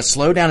complaining about a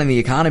slowdown in the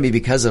economy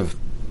because of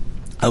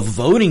a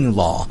voting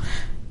law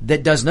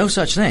that does no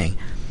such thing,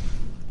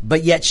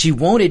 but yet she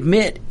won't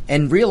admit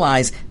and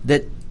realize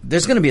that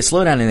there's going to be a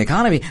slowdown in the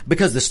economy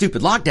because the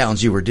stupid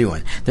lockdowns you were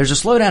doing. There's a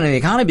slowdown in the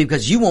economy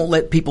because you won't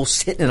let people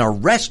sit in a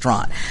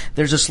restaurant.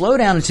 There's a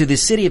slowdown into the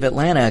city of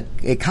Atlanta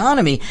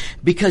economy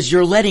because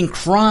you're letting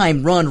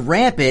crime run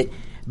rampant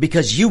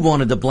because you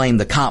wanted to blame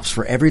the cops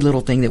for every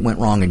little thing that went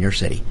wrong in your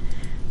city.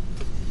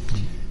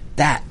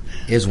 That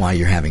is why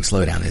you're having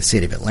slowdown in the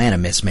city of Atlanta,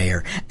 Miss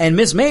Mayor. And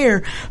Miss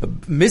Mayor,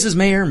 Mrs.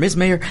 Mayor, Miss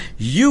Mayor,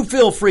 you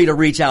feel free to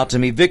reach out to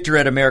me,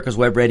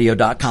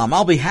 Victor@AmericasWebRadio.com.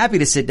 I'll be happy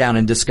to sit down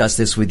and discuss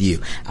this with you.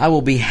 I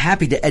will be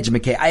happy to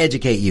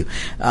educate you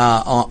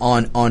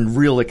on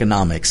real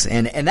economics.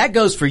 And that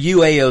goes for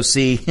you,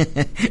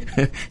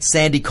 AOC,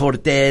 Sandy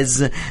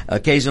Cortez,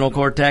 Occasional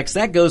Cortex.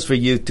 That goes for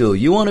you, too.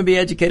 You want to be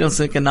educated on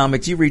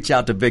economics, you reach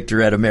out to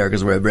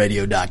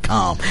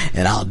Victor@AmericasWebRadio.com,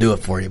 and I'll do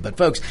it for you. But,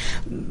 folks,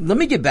 let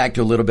me get back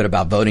to a little bit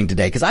about voting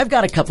today, because I've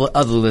got a couple of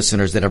other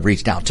listeners that have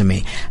reached out to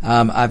me.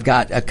 I've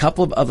got a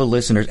couple of other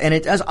listeners, and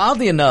as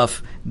oddly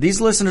enough, these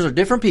listeners are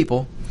different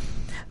people,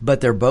 but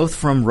they're both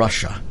from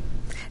Russia,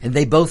 and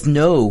they both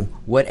know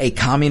what a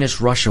communist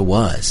Russia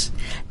was.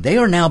 They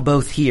are now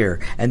both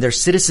here, and they're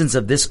citizens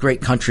of this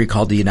great country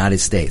called the United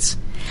States.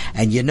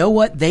 And you know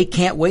what they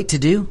can't wait to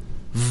do?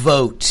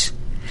 Vote.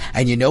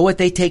 And you know what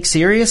they take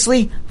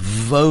seriously?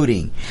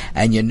 Voting.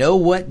 And you know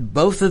what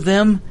both of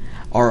them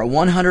are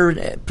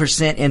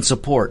 100% in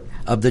support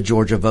of the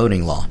Georgia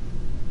voting law.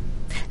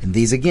 And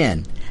these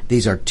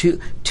are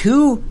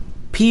two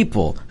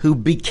people who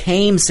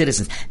became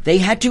citizens. They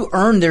had to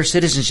earn their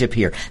citizenship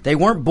here. They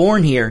weren't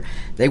born here.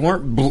 They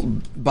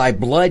weren't by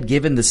blood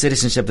given the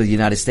citizenship of the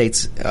United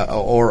States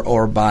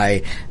or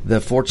by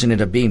the fortunate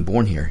of being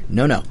born here.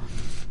 No.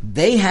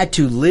 They had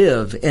to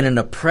live in an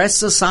oppressed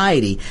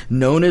society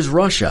known as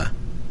Russia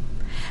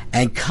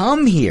and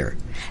come here.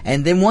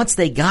 And then once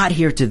they got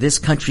here to this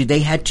country, they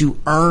had to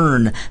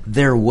earn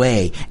their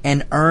way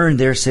and earn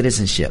their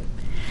citizenship.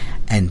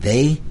 And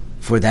they,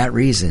 for that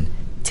reason,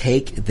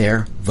 take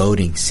their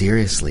voting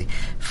seriously.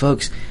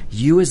 Folks,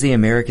 you as the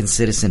American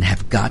citizen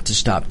have got to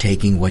stop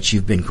taking what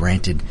you've been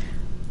granted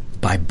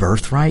by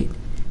birthright.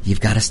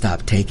 You've got to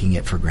stop taking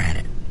it for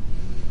granted.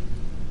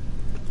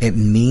 It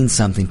means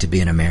something to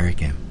be an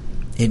American.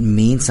 It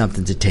means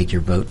something to take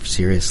your vote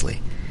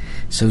seriously.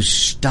 So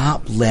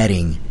stop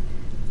letting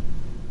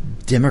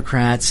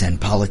Democrats and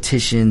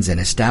politicians and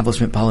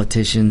establishment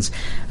politicians,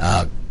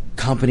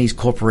 companies,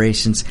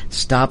 corporations,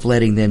 stop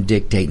letting them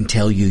dictate and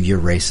tell you you're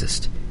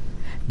racist,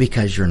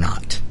 because you're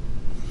not,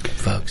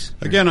 folks.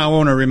 Again, I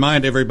want to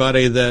remind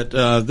everybody that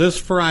this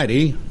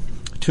Friday,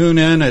 tune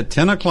in at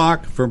 10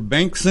 o'clock for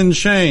Banks and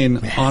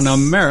Shane on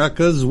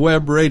America's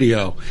Web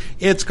Radio.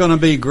 It's going to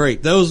be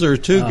great. Those are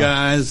two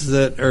guys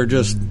that are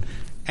just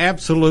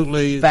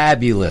absolutely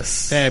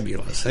fabulous.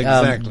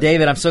 Exactly.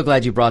 David, I'm so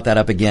glad you brought that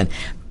up again.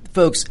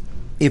 Folks,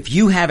 if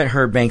you haven't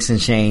heard Banks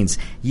and Shane's,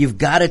 you've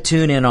got to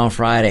tune in on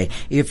Friday.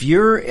 If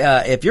you're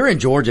in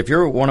Georgia, if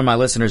you're one of my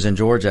listeners in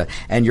Georgia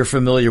and you're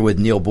familiar with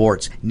Neil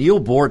Bortz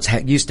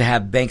used to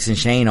have Banks and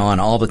Shane on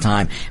all the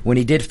time. When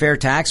he did Fair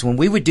Tax, when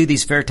we would do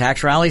these Fair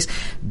Tax rallies,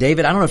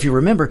 David, I don't know if you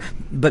remember,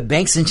 but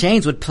Banks and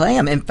Shane's would play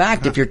them. In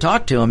fact, if you're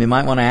talked to them, you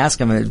might want to ask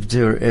them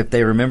if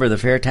they remember the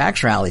Fair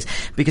Tax rallies,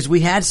 because we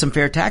had some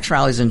Fair Tax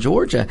rallies in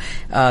Georgia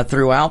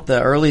throughout the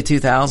early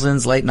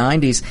 2000s, late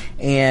 90s,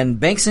 and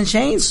Banks and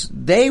Shane's,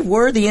 they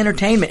were the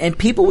entertainment, and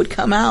people would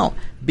come out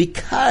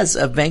because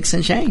of Banks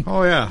and Shane.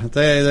 Oh yeah,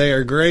 they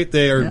are great.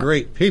 They are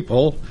great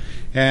people,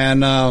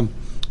 and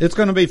it's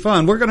going to be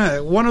fun.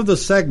 One of the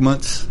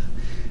segments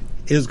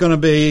is going to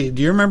be.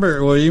 Do you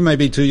remember? Well, you may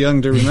be too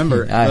young to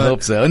remember. I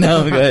hope so.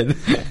 No, good.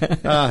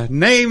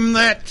 Name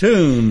that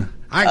tune.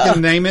 I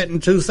can name it in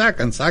 2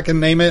 seconds. I can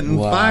name it in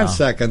 5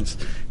 seconds.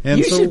 And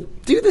you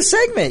should do the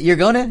segment. We're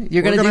gonna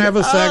have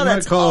a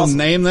segment called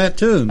 "Name That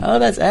Tune." Oh,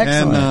 that's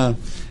excellent.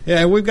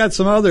 And we've got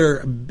some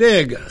other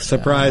big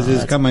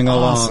surprises coming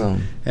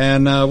along.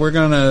 And we're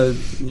going to,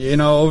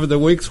 over the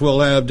weeks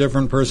we'll have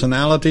different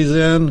personalities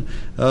in,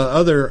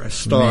 other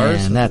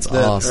stars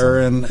that are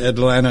in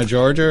Atlanta,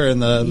 Georgia, in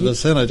the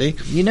vicinity.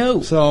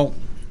 So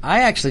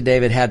I actually,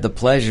 David, had the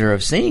pleasure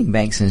of seeing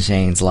Banks and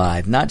Shanes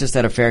live, not just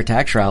at a fair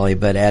tax rally,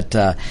 but at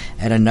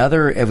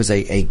another. It was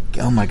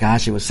oh my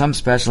gosh, it was some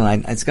special.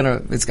 And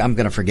I'm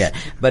gonna forget,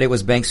 but it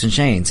was Banks and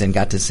Shanes, and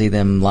got to see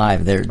them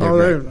live.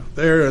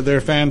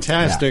 They're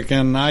fantastic.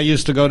 And I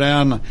used to go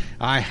down.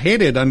 I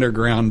hated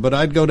Underground, but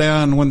I'd go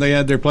down when they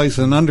had their place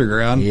in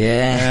Underground.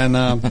 Yeah. And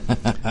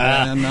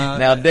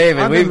now,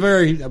 David, I've been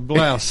very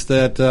blessed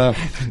that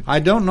I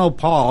don't know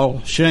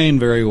Paul Shane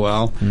very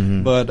well,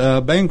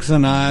 but Banks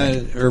and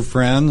I are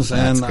friends,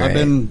 and I've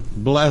been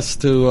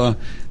blessed to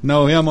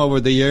know him over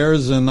the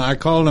years. And I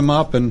called him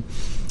up and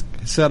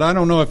said, I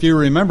don't know if you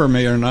remember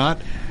me or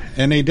not,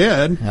 and he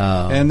did.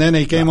 And then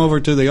he came over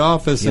to the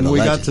office, and we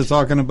got to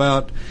talking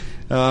about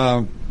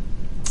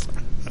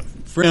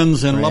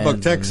friends in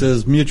Lubbock,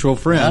 Texas, mutual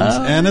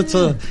friends.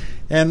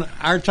 And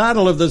our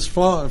title of this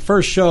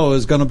first show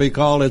is going to be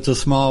called "It's a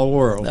Small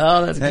World."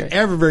 Oh, that's great.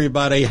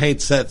 Everybody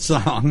hates that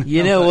song.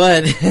 You know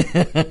what?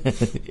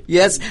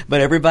 Yes,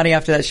 but everybody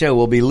after that show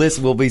will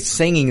be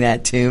singing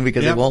that tune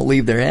because it won't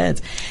leave their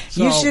heads.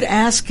 So, you should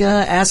ask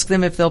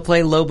them if they'll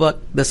play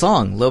the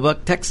song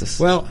Lubbock, Texas.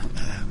 Well,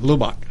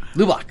 Lubbock,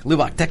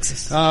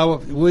 Texas.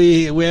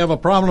 We have a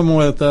problem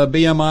with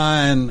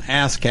BMI and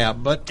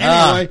ASCAP, but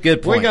anyway,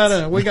 good point.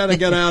 We gotta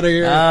get out of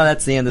here.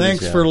 That's the end of the show.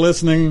 Thanks for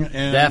listening.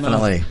 And,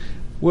 definitely.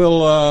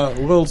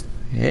 We'll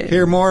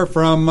hear more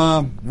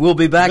from. We'll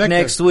be back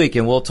next week,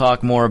 and we'll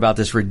talk more about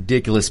this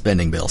ridiculous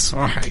spending bills. All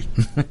right.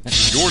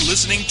 You're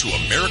listening to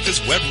America's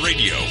Web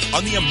Radio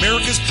on the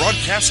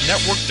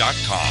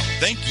AmericasBroadcastNetwork.com.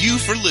 Thank you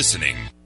for listening.